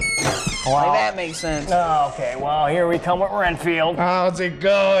 Like, that makes sense. Okay, well, here we come with Renfield. How's it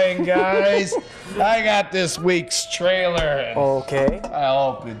going, guys? I got this week's trailer. And Okay. I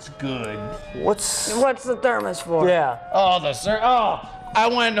hope it's good. What's... What's the thermos for? Yeah. Oh, I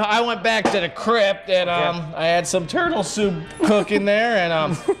went back to the crypt and I had some turtle soup cooking there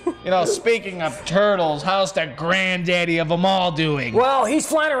and speaking of turtles, how's the granddaddy of them all doing? Well, he's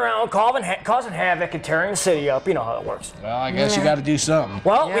flying around, causing havoc and tearing the city up. You know how it works. Well, I guess you got to do something.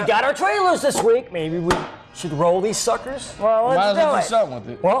 Well, we Yeah. got our trailers this week. Maybe we should roll these suckers. Well, Might let's as well do do it. something with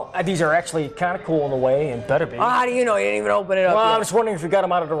it. Well, these are actually kind of cool in a way and better be. How do you know? You didn't even open it up Well, I'm yet. just wondering if you got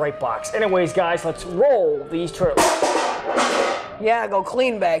them out of the right box. Anyways, guys, let's roll these trailers. Yeah, go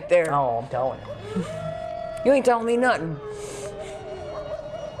clean back there. Oh, I'm telling you. You ain't telling me nothing.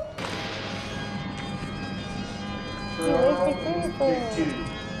 Take 2.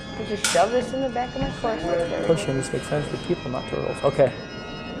 Could you shove this in the back of my car? Toshio needs to make friends with people, not turtles. Okay.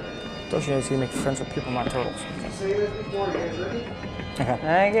 Toshio needs to make friends with people, not turtles. Say this before, you guys ready?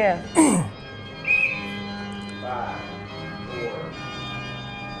 I guess. 5,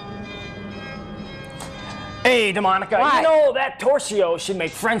 4. Hey, Demonica, What? you know that Torcio should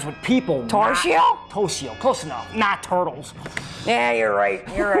make friends with people. Torcio? not- Torcio, close enough. Not turtles. Yeah, you're right.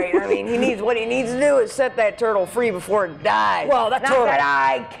 You're right. I mean, what he needs to do is set that turtle free before it dies. Well, that Not turtle- that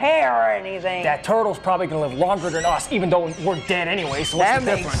I care or anything. That turtle's probably gonna live longer than us, even though we're dead anyway, so what's That the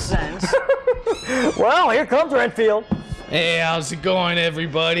makes difference? sense. Well, here comes Renfield. Hey, how's it going,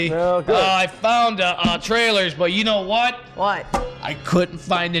 everybody? Oh, good. I found trailers, but you know what? What? I couldn't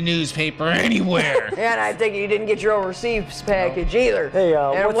find a newspaper anywhere. Yeah, and I think you didn't get your overseas package either. Hey,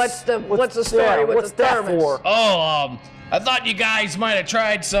 and what's the story with what's the that thermos? for? Oh, I thought you guys might have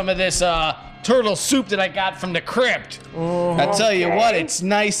tried some of this turtle soup that I got from the crypt. I tell you what, it's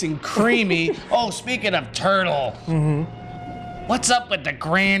nice and creamy. Oh, speaking of turtle, what's up with the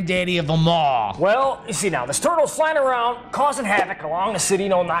granddaddy of them all? Well, you see now, this turtle's flying around, causing havoc along the city,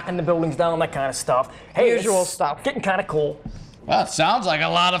 knocking the buildings down, that kind of stuff. Hey, Usual it's stuff. Getting kind of cool. Well, it sounds like a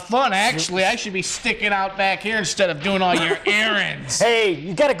lot of fun. Actually, I should be sticking out back here instead of doing all your errands. Hey,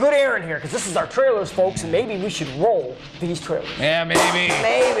 you got a good errand here, because this is our trailers, folks, and maybe we should roll these trailers. Yeah, maybe.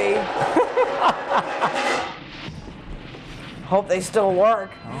 Maybe. Hope they still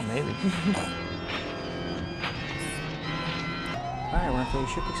work. Oh, maybe. All right, Renfield,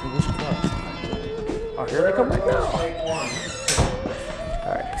 you should pick some loose clothes. Oh, here they come right now.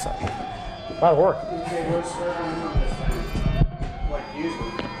 All right, so a lot of work. Like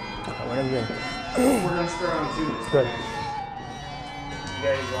usually. Whatever you're We're gonna start on Tuesday. good. You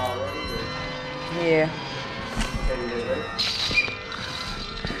guys all ready? Yeah. Okay, you guys ready?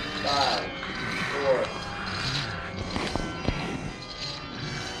 5,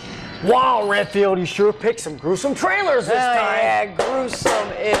 4. Wow, Renfield, you sure picked some gruesome trailers this time. Yeah,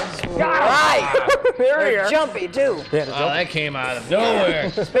 gruesome is right. There you They're are. jumpy too. Yeah, Oh, that came out of nowhere.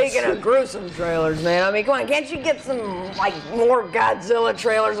 Speaking of gruesome trailers, man, I mean, come on, can't you get some like more Godzilla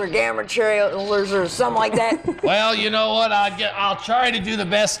trailers or Gamma trailers or something like that? Well, you know what? I'll try to do the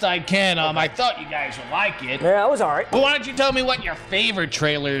best I can. I thought you guys would like it. yeah, that was all right. But why don't you tell me what your favorite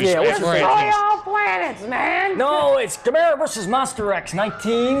trailers Yeah, what's were? your at Destroy least? all planets, man. No, it's Gamera versus Monster X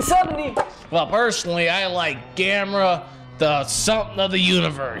 1970. Well, personally, I like Gamera, the something of the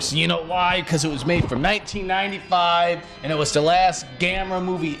universe. You know why? Because it was made from 1995, and it was the last Gamera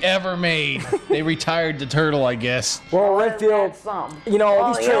movie ever made. They retired the turtle, I guess. Well, That's Renfield, something. you know,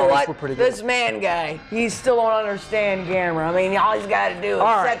 Well, these you know trailers what? were pretty good. This man guy, he still don't understand Gamera. I mean, all he's got to do is All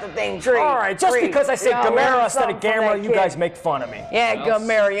right. set the thing free. All right, just free. because I said You know, learn Gamera instead something of from Gamera, that you kid. guys make fun of me. Yeah,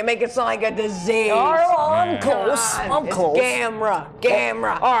 Gamera, you make it sound like a disease. All right, well, I'm Come close. on, I'm it's close.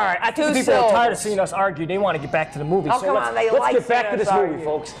 Gamera. All right, I think Two people are tired of syllables. seeing us argue. They want to get back to the movie. Oh, so come let's, on, they let's like get back seeing to this us movie, argue.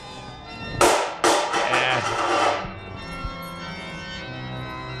 folks. Yeah.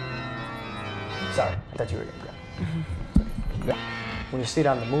 Sorry, I thought you were going to go. When you see it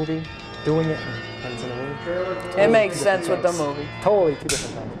on the movie, doing it, and when it's in the movie, It makes sense with the movie. totally two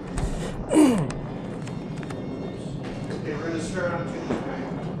different things. Okay, we're gonna start on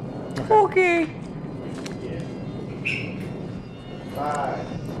Tuesday. Okay. 5,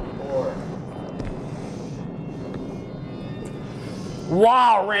 4.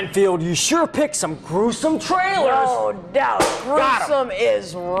 Wow, Renfield, you sure picked some gruesome trailers. No doubt. Got 'em. Gruesome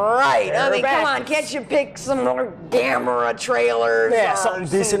is right. I They're mean, come back. on, can't you pick some more Gamera trailers? Yeah, or something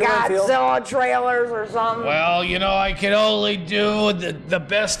some decent, Renfield. Godzilla trailers or something? Well, you know, I can only do the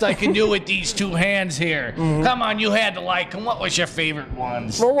best I can do with these two hands here. Come on, you had to like them. What was your favorite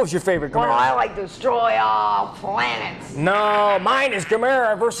ones? What was your favorite Well, Gamera? I like Destroy All Planets. No, mine is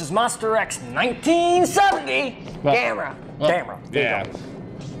Gamera versus Monster X 1970. Gamera. Gamera. There you Yeah. go.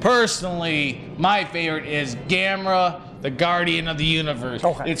 Personally, my favorite is Gamera, the Guardian of the Universe.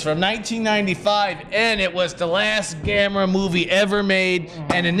 Okay. It's from 1995, and it was the last Gamera movie ever made.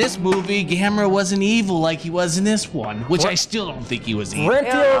 And in this movie, Gamera wasn't evil like he was in this one, which I still don't think he was evil. You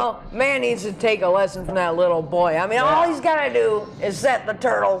Renfield. know, man needs to take a lesson from that little boy. I mean, all he's got to do is set the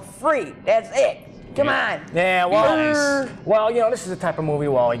turtle free. That's it. Come on. Yeah, well, Nice. well, you know, this is the type of movie.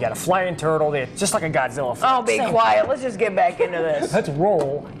 Well, you got a flying turtle, just like a Godzilla film. Oh, be Same. quiet. Let's just get back into this. Let's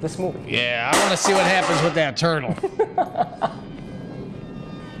roll this movie. Yeah, I want to see what happens with that turtle.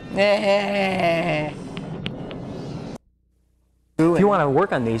 If you want to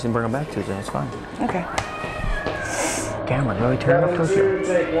work on these and bring them back to us, then it's fine. Okay. Camera, really tearing up Tokyo. Consider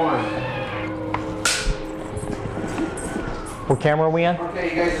take 1. What camera are we on? Okay,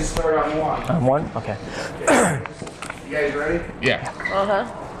 you guys just start on 1. On one? Okay. You guys ready? Yeah.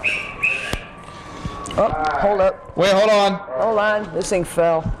 Oh, hold up. Wait, hold on. Hold on. This thing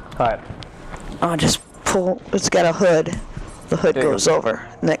fell. All right. Oh, just pull. It's got a hood. The hood There you goes go. over,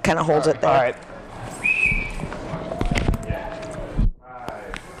 and that kind of holds it there. All right.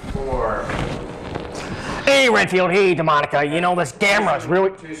 5, 4. Hey, Renfield. Hey, DeMonica. You know, this camera's really...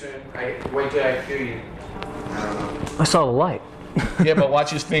 Too soon. Wait till I cue you. I don't know. I saw the light. Yeah, but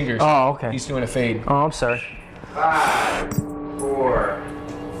watch his fingers. Oh, okay. He's doing a fade. Oh, I'm sorry. 5, 4.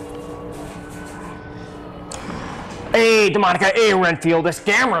 Hey, DeMonica. Hey, Renfield. This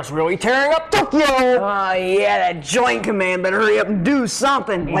camera's really tearing up Tokyo. Oh, yeah, that Joint Command better hurry up and do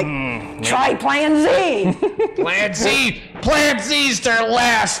something. Like, try Plan Z. Plan Z. Plan Z's their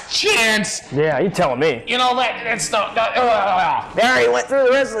last chance. Yeah, you telling me. You know, that's the... They already went through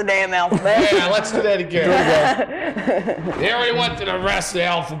the rest of the damn alphabet. Yeah, let's do that again. They already went to the rest of the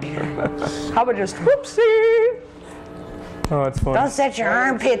alphabet. How about just whoopsie? Oh, it's fun. Don't set your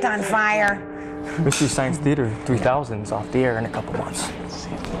armpit on fire. Mystery Science Theater 3000's off the air in a couple months. Here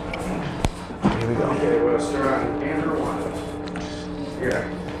we go. Okay, we'll start on Andrew 1. Here.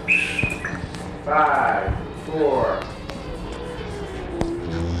 5, 4.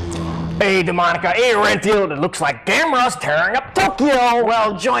 Hey, DeMonica. Hey, Renfield. It looks like camera's tearing up Tokyo.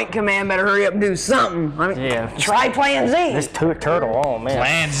 Well, Joint Command better hurry up and do something. I mean, Yeah. try Plan Z. This turtle, oh man.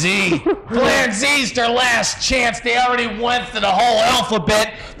 Plan Z. Plan Z's their last chance. They already went through the whole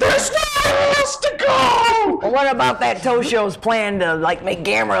alphabet. There's nowhere else to go. Well, what about that Toshio's plan to, like, make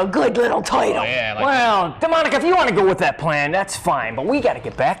Gamera a good little title? Oh, yeah, like Well, DeMonica, if you want to go with that plan, that's fine. But we got to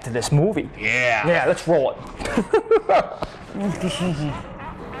get back to this movie. yeah. Yeah, let's roll it.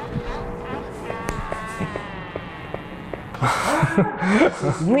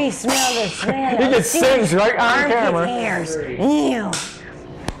 We smell the smell He of just sings right on armpit camera. hairs. Ew.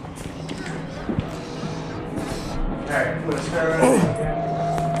 Alright, let's start on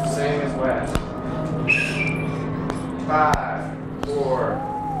again. Same as last. 5, 4.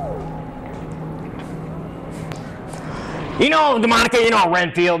 You know, DeMonica, you know,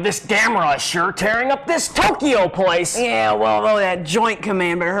 Renfield, this camera is sure tearing up this Tokyo place. Yeah, well, that Joint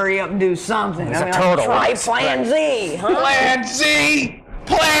Command better hurry up and do something. It's a like, turtle. try Plan Z. Huh? Plan Z.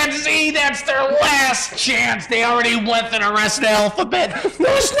 Plan Z, that's their last chance. They already went through the rest of the alphabet.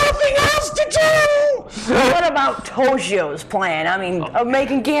 There's nothing else to do. What about Toshio's plan? I mean, of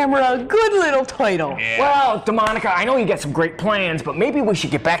making Gamera a good little title. Well, DeMonica, I know you got some great plans, but maybe we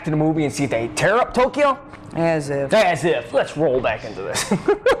should get back to the movie and see if they tear up Tokyo. As if. As if. Let's roll back into this.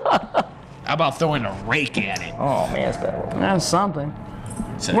 How about throwing a rake at it? Oh, man, it's better. That's something.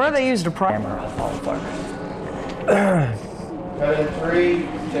 Where do they use the primer? Cut in 3,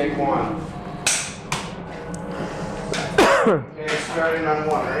 take 1. Okay, starting on 1,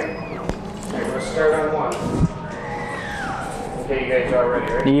 right? Okay, we'll start on 1. Okay, you guys all ready,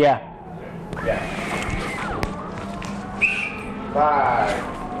 right? Yeah. Yeah.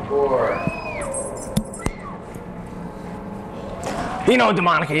 5, 4. You know,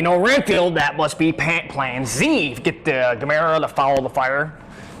 DeMonica, you know, Renfield, that must be Plan Z. Get the Gamera to follow the fire.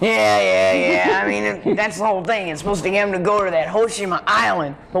 Yeah. I mean, that's the whole thing. It's supposed to get him to go to that Hoshima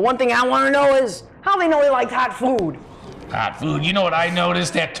Island. But one thing I want to know is how they know he liked hot food. Hot food. You know what I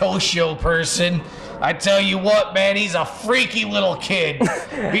noticed? That Toshio person. I tell you what, man, he's a freaky little kid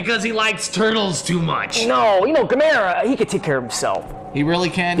because he likes turtles too much. No, you know, Gamera, he could take care of himself. He really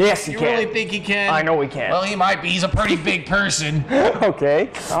can? Yes, he you can. You really think he can? I know he can. Well, he might be. He's a pretty big person. Okay.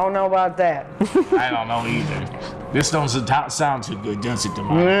 I don't know about that. I don't know either. This doesn't sound too good, does it,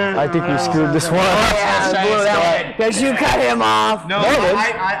 DeMonica? I think we screwed this one up. Yeah, Let's blew that try one. Because you cut him off. No,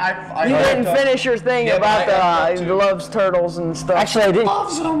 I You didn't finish your thing Yeah, about but I the loves turtles and stuff. Actually, I didn't.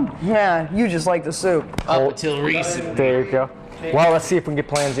 loves him. Yeah, you just like the soup. Up until recently. There you go. Well, let's see if we can get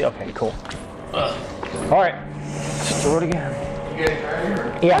Plan Z. Okay, cool. All right. Let's do it again. You guys ready?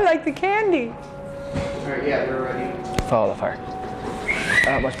 Or? I Yeah. like the candy. Alright, yeah, they're ready. Follow the fire.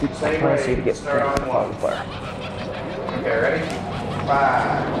 That must be Same Plan Z way. to get Start on follow the 1. fire. Okay, ready?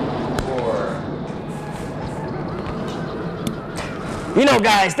 5, 4. You know,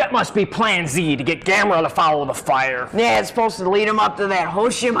 guys, that must be Plan Z to get Gamera to follow the fire. Yeah, it's supposed to lead him up to that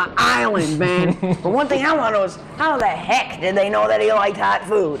Hoshima Island, man. But one thing I want to know is how the heck did they know that he liked hot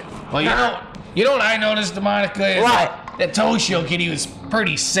food? Well, you know what I noticed, DeMonica? Is What? That Toshio kid, he was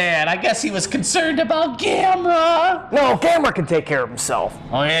pretty sad. I guess he was concerned about Gamera. No, Gamera can take care of himself.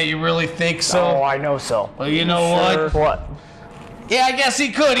 Oh, yeah, you really think Oh, so? I know so. Well, you know what? What? Yeah, I guess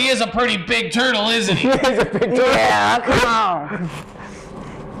he could. He is a pretty big turtle, isn't he? He's a big turtle. Yeah, come on.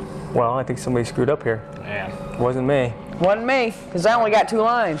 Well, I think somebody screwed up here. Yeah. It wasn't me. Wasn't me, because I only got 2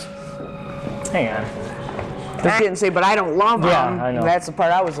 lines. Hang on. I didn't say, but I don't love Yeah, them. I know. That's the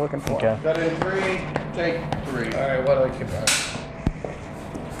part I was looking for. Okay. Cut in 3, take 3. Alright, what do I keep on?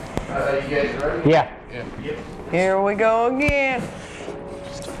 You guys ready? Yeah. Here we go again.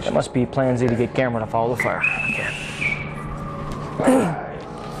 That must be Plan Z to get Gamera to follow the fire. Okay.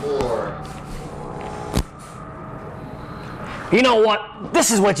 5, 4. You know what? This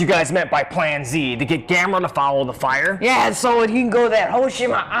is what you guys meant by Plan Z, to get Gamera to follow the fire. Yeah, so he can go to that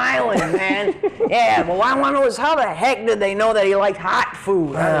Hoshima Island, man. Yeah, but what I want to know is how the heck did they know that he liked hot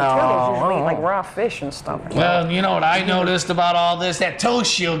food? I mean, turtles usually eat like raw fish and stuff. Well, you know what I noticed about all this? That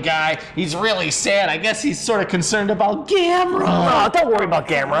Toshio guy, he's really sad. I guess he's sort of concerned about Gamera. Oh, don't worry about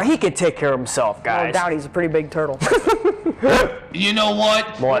Gamera. He can take care of himself, guys. No doubt he's a pretty big turtle. You know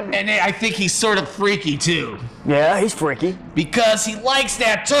what? What? And I think he's sort of freaky too. Yeah, he's freaky. Because he likes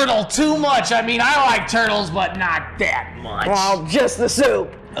that turtle too much. I mean, I like turtles, but not that much. Well, just the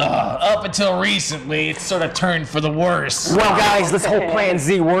soup. Up until recently, it's sort of turned for the worse. Well, guys, this whole Plan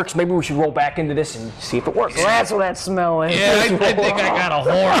Z works. Maybe we should roll back into this and see if it works. Well, that's what that smell is. Yeah, I think I got a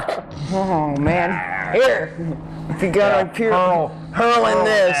hork. Oh, man. Here. If you got a pure hurl in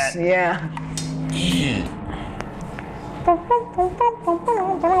this. Yeah.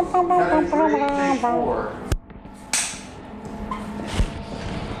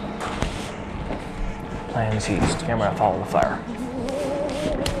 Plan Z, Gamera, follow the fire.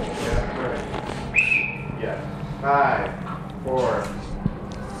 Yeah. 5, 4.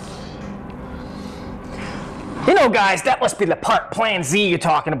 You know, guys, that must be the part Plan Z you're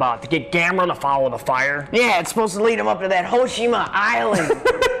talking about, to get Gamera to follow the fire. Yeah, it's supposed to lead him up to that Hoshima Island.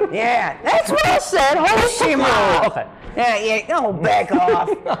 Yeah, that's what I said, Hoshima. Okay. Yeah, no, back off.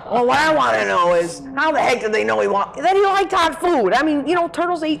 Well, what I want to know is, how the heck did they know that he liked hot food? I mean, you know,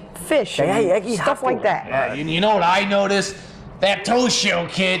 turtles eat fish and eat stuff like that. Yeah, you know what I noticed? That Toshio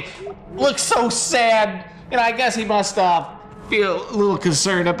kid looks so sad. You know, I guess he must feel a little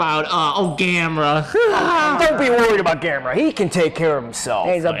concerned about Gamera. Don't be worried about Gamera. He can take care of himself.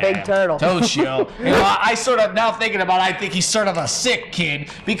 He's a big turtle. Toshio. You know, I sort of, now thinking about it, I think he's sort of a sick kid.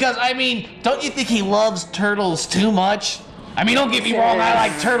 Because, I mean, don't you think he loves turtles too much? I mean, don't get me wrong, I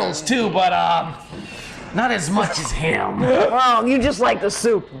like turtles too, but, not as much as him. Well, you just like the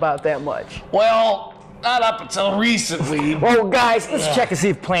soup about that much. Well, not up until recently. Well, guys, let's check and see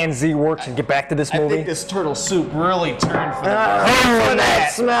if Plan Z works and get back to this I movie. think this turtle soup really turned for the What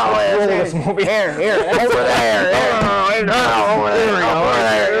that smell is. this movie. Here, over there. Over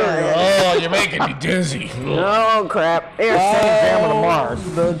there. Oh, you're making me dizzy. Oh, crap. Here, Gamera to Mars.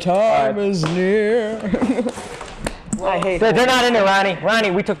 the time is near. I hate They're not in there, Ronnie. Ronnie,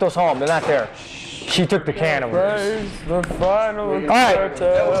 we took those home. They're not there. She took the can over there. the final. All right,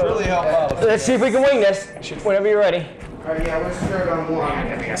 That was really helpful. let's see if we can wing this. Whenever you're ready. Alright, yeah, let's start on 1.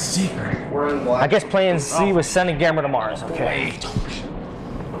 A secret. We're in black. I guess Plan Z was sending Gamera to Mars. Okay.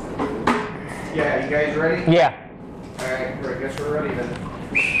 Yeah, you guys ready? Yeah. Alright, I guess we're ready then.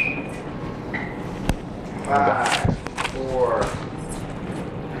 5, 4.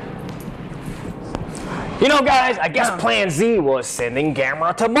 You know, guys, I guess Plan Z was sending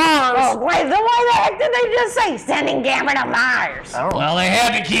Gamera to Mars. Oh, wait, then why the heck did they just say sending Gamera to Mars? Well, they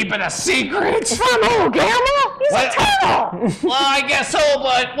had to keep it a secret. From who, Gamera? He's a turtle. Well, I guess so,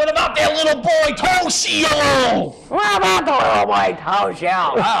 but what about that little boy, Toshio? What about the little boy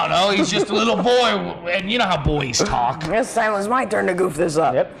Toshio? I don't know, he's just a little boy, and you know how boys talk. This time it's my turn to goof this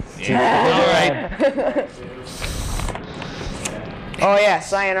up. Yep. All right. Oh, yeah,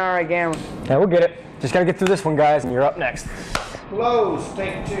 sayonara, Gamera. Yeah, we'll get it. Just gotta get through this one, guys, and you're up next. Close,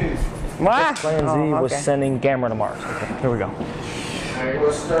 take 2. What? Plan Z was sending Gamera to Mars. Okay, here we go. Alright,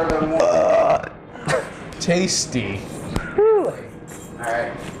 let's start on 1. Tasty.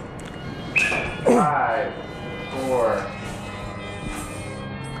 Alright. 5, 4.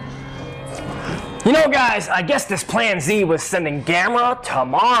 You know, guys, I guess this Plan Z was sending Gamera to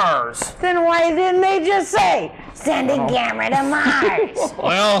Mars. Then why didn't they just say sending Gamera to Mars?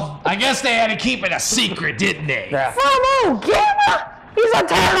 Well, I guess they had to keep it a secret, didn't they? Yeah. From who, Gamera? He's a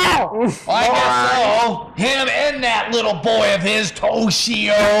turtle. Well, I guess so. Him and that little boy of his,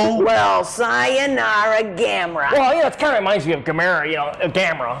 Toshio. Well, sayonara, Gamera. Well, you know, it kind of reminds me of Gamera,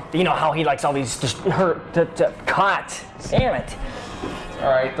 Gamera. You know how he likes all these just cut. Damn it. All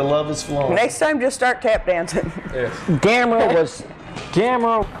right, the love is flowing. Next time, just start tap dancing. Gamera.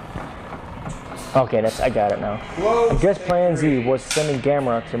 Okay, I got it now. I guess Plan Z was sending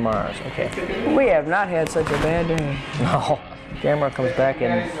Gamera to Mars. Okay. We have not had such a bad day. No. Gamera comes back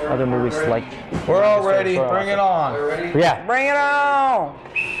in other movies like. We're all ready. Bring it on. Ready? Yeah. Bring it on.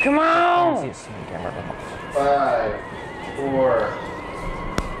 Come Plan Z on. is sending Gamera to Mars. 5, 4.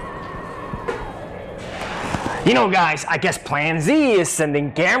 You know, guys, I guess Plan Z is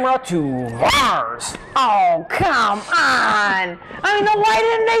sending Gamera to Mars. Oh, come on. I mean, why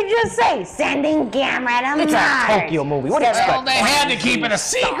didn't they just say sending Gamera to It's Mars? a Tokyo movie. What do you Well, expect? they had to keep it a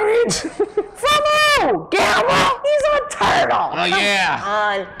secret. From who? Gamera? He's a turtle. Oh, yeah.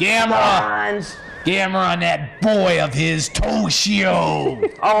 On. Gamera. Gamera and that boy of his,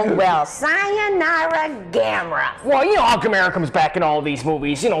 Toshio. Oh, well, sayonara, Gamera. Well, you know how Gamera comes back in all these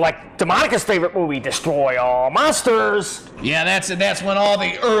movies. You know, like DeMonica's favorite movie, Destroy All Monsters. Yeah, that's when all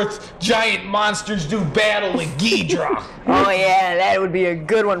the Earth giant monsters do battle with Ghidra. Oh, yeah, that would be a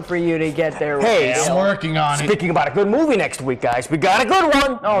good one for you to get there. Hey, I'm working on it. Speaking about a good movie next week, guys, we got a good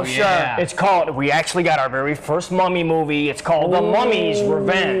one. Oh, yeah. It's called, we actually got our very first Mummy movie. It's called The Mummy's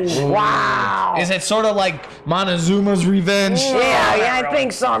Revenge. Wow. Is it sort of like Montezuma's Revenge? Yeah, I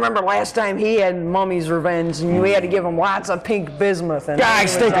think so. I remember last time he had Mummy's Revenge, and we had to give him lots of pink bismuth. And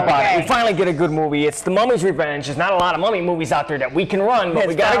Guys, it was think about it. okay. We finally get a good movie. It's The Mummy's Revenge. There's not a lot of mummy movies out there that we can run, but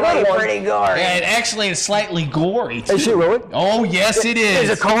we got a probably good one. pretty gory. Yeah, it actually is slightly gory, too. Is she really? Oh, yes, it is.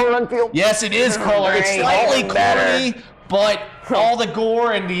 Is it color Renfield? Yes, it is color. It's Great. slightly Even better. corny, but all the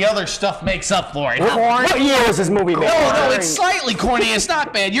gore and the other stuff makes up for it. What year was this movie made? No, it's slightly corny. It's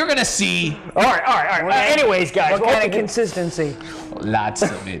not bad. You're gonna see All right. Anyways, guys, What kind of consistency? lots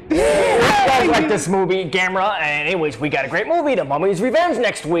of it. you guys like this movie, Gamera, and anyways, we got a great movie, The Mummy's Revenge,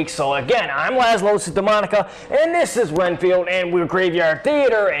 next week. So again, I'm Laszlo, this is DeMonica, and this is Renfield, and we're Graveyard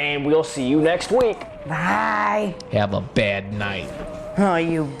Theater, and we'll see you next week. Bye. Have a bad night. Oh,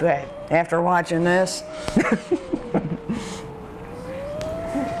 you bet. After watching this.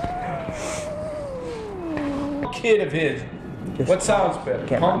 Kid of his. What sounds better?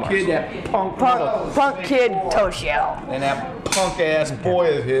 Punk kid, that Punk Kid Toshio. and that punk ass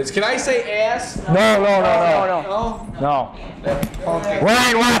boy of his. Can I say ass? No. No. No. That punk ass.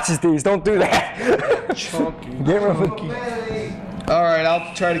 Ryan watches these, don't do that. Chunky. All right,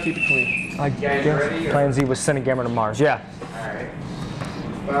 I'll try to keep it clean. I guess Plan Z was sending Gamera to Mars, yeah. Alright.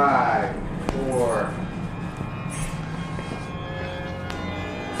 5, 4.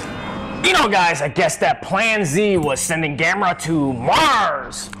 You know, guys, I guess that Plan Z was sending Gamera to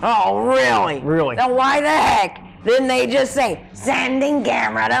Mars. Oh, really? Really? Now, why the heck didn't they just say, sending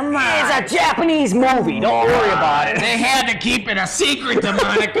Gamera to Mars? It's a Japanese movie, don't worry about it. They had to keep it a secret,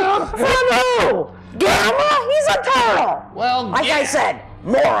 DeMonica. From who? Gamera? He's a turtle. Well, Like I said,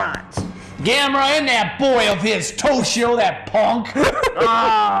 morons. Gamera and that boy of his, Toshio, that punk.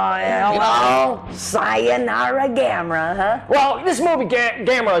 Oh, hello. Sayonara Gamera, huh? Well, this movie,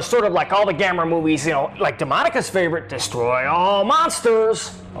 Gamera, is sort of like all the Gamera movies, you know, like DeMonica's favorite, Destroy All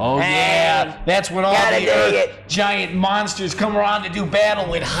Monsters. Oh, yeah. That's when all Gotta the dig Earth it. giant monsters come around to do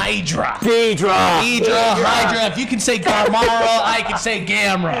battle with Hydra. Ghidra. Hydra. If you can say Garmara, I can say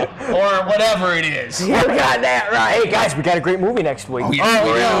Gamera. Or whatever it is. You got that right. Hey, guys, we got a great movie next week. yeah,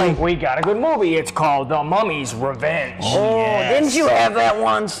 we really? We got a good movie. It's called The Mummy's Revenge. Oh, didn't you have that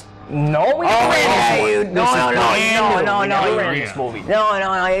once? No, we Oh, didn't. yeah, you. This is brand new. No. We never ran yeah. this movie.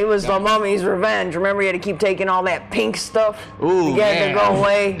 No, it was The Mummy's Revenge. Remember, you had to keep taking all that pink stuff Ooh, to get it to yeah. go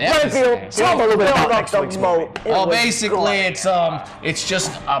away. That was Renfield, nice. tell them a little bit Build about up next the week's movie. boat. It Well, was basically, good. it's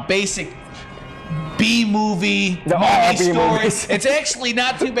just a basic B movie, The movie all B story. movies. It's actually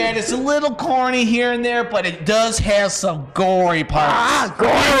not too bad. It's a little corny here and there, but it does have some gory parts.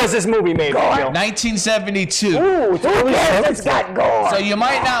 Where was this movie made, Renfield? 1972. Ooh, it's early Yes, it's 70s. got gore. So you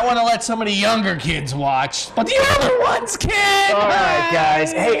might not want to let some of the younger kids watch, but the other ones can. All right,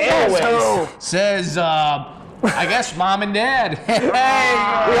 guys. Hey, anyways, Says, I guess mom and dad. we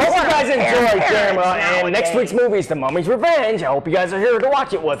hope you guys enjoyed Gamera, and next week's movie is The Mummy's Revenge. I hope you guys are here to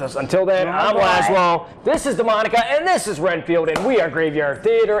watch it with us. Until then, I'm Laszlo, this is DeMonica, and this is Renfield, and we are Graveyard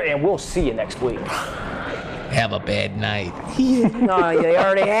Theater, and we'll see you next week. Have a bad night. No, they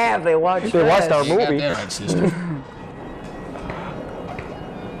already have. They watched They watched our this. movie. Got that right, sister.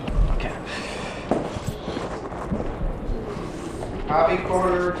 Hobby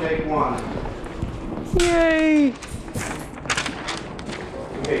corner, take 1. Yay.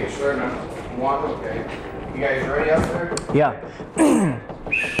 Okay, you sure enough. 1, okay. You guys ready out there? Yeah.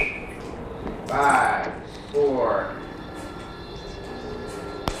 5, 4.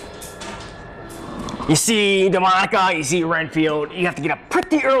 You see, DeMonica, you see Renfield, you have to get up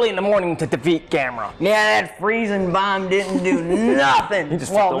pretty early in the morning to defeat Gamera. Yeah, that freezing bomb didn't do nothing.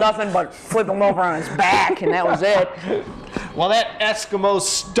 just Well, flipped nothing but flip him over on his back, and that was it. Well, that Eskimo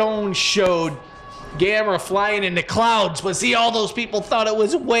stone showed Gamera flying in the clouds, but see, all those people thought it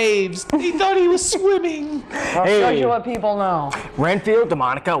was waves. They thought he was swimming. I'll show you what people know. Renfield,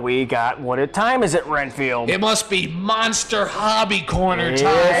 DeMonica, we got, what time is it, Renfield? It must be Monster Hobby Corner Yes,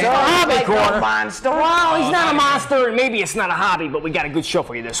 time. sir. Hobby Like corner. a monster. Well, he's not a not monster, and maybe it's not a hobby, but we got a good show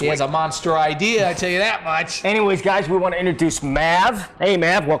for you this He week. has a monster idea, I tell you that much. Anyways, guys, we want to introduce Mav. Hey,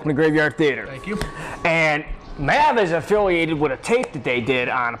 Mav, welcome to Graveyard Theater. Thank you. And Mav is affiliated with a tape that they did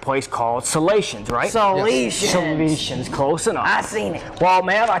on a place called Salations, right? Salations. Salations, close enough. I seen it. Well,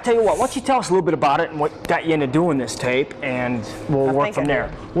 Mav, I tell you what, why don't you tell us a little bit about it and what got you into doing this tape, and we'll work think from I there.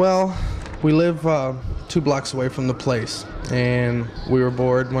 do. Well, we live 2 blocks away from the place, and we were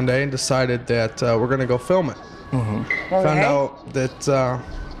bored one day and decided that we're gonna go film it. Found out that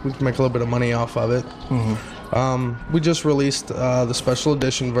we could make a little bit of money off of it. We just released the special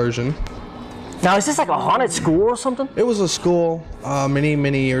edition version. Now, is this like a haunted school or something? It was a school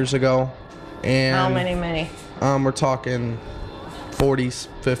many years ago, and How many? we're talking 40s,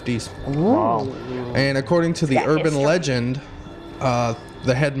 50s. Wow. And according to the got urban history. legend,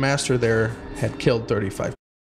 the headmaster there had killed 35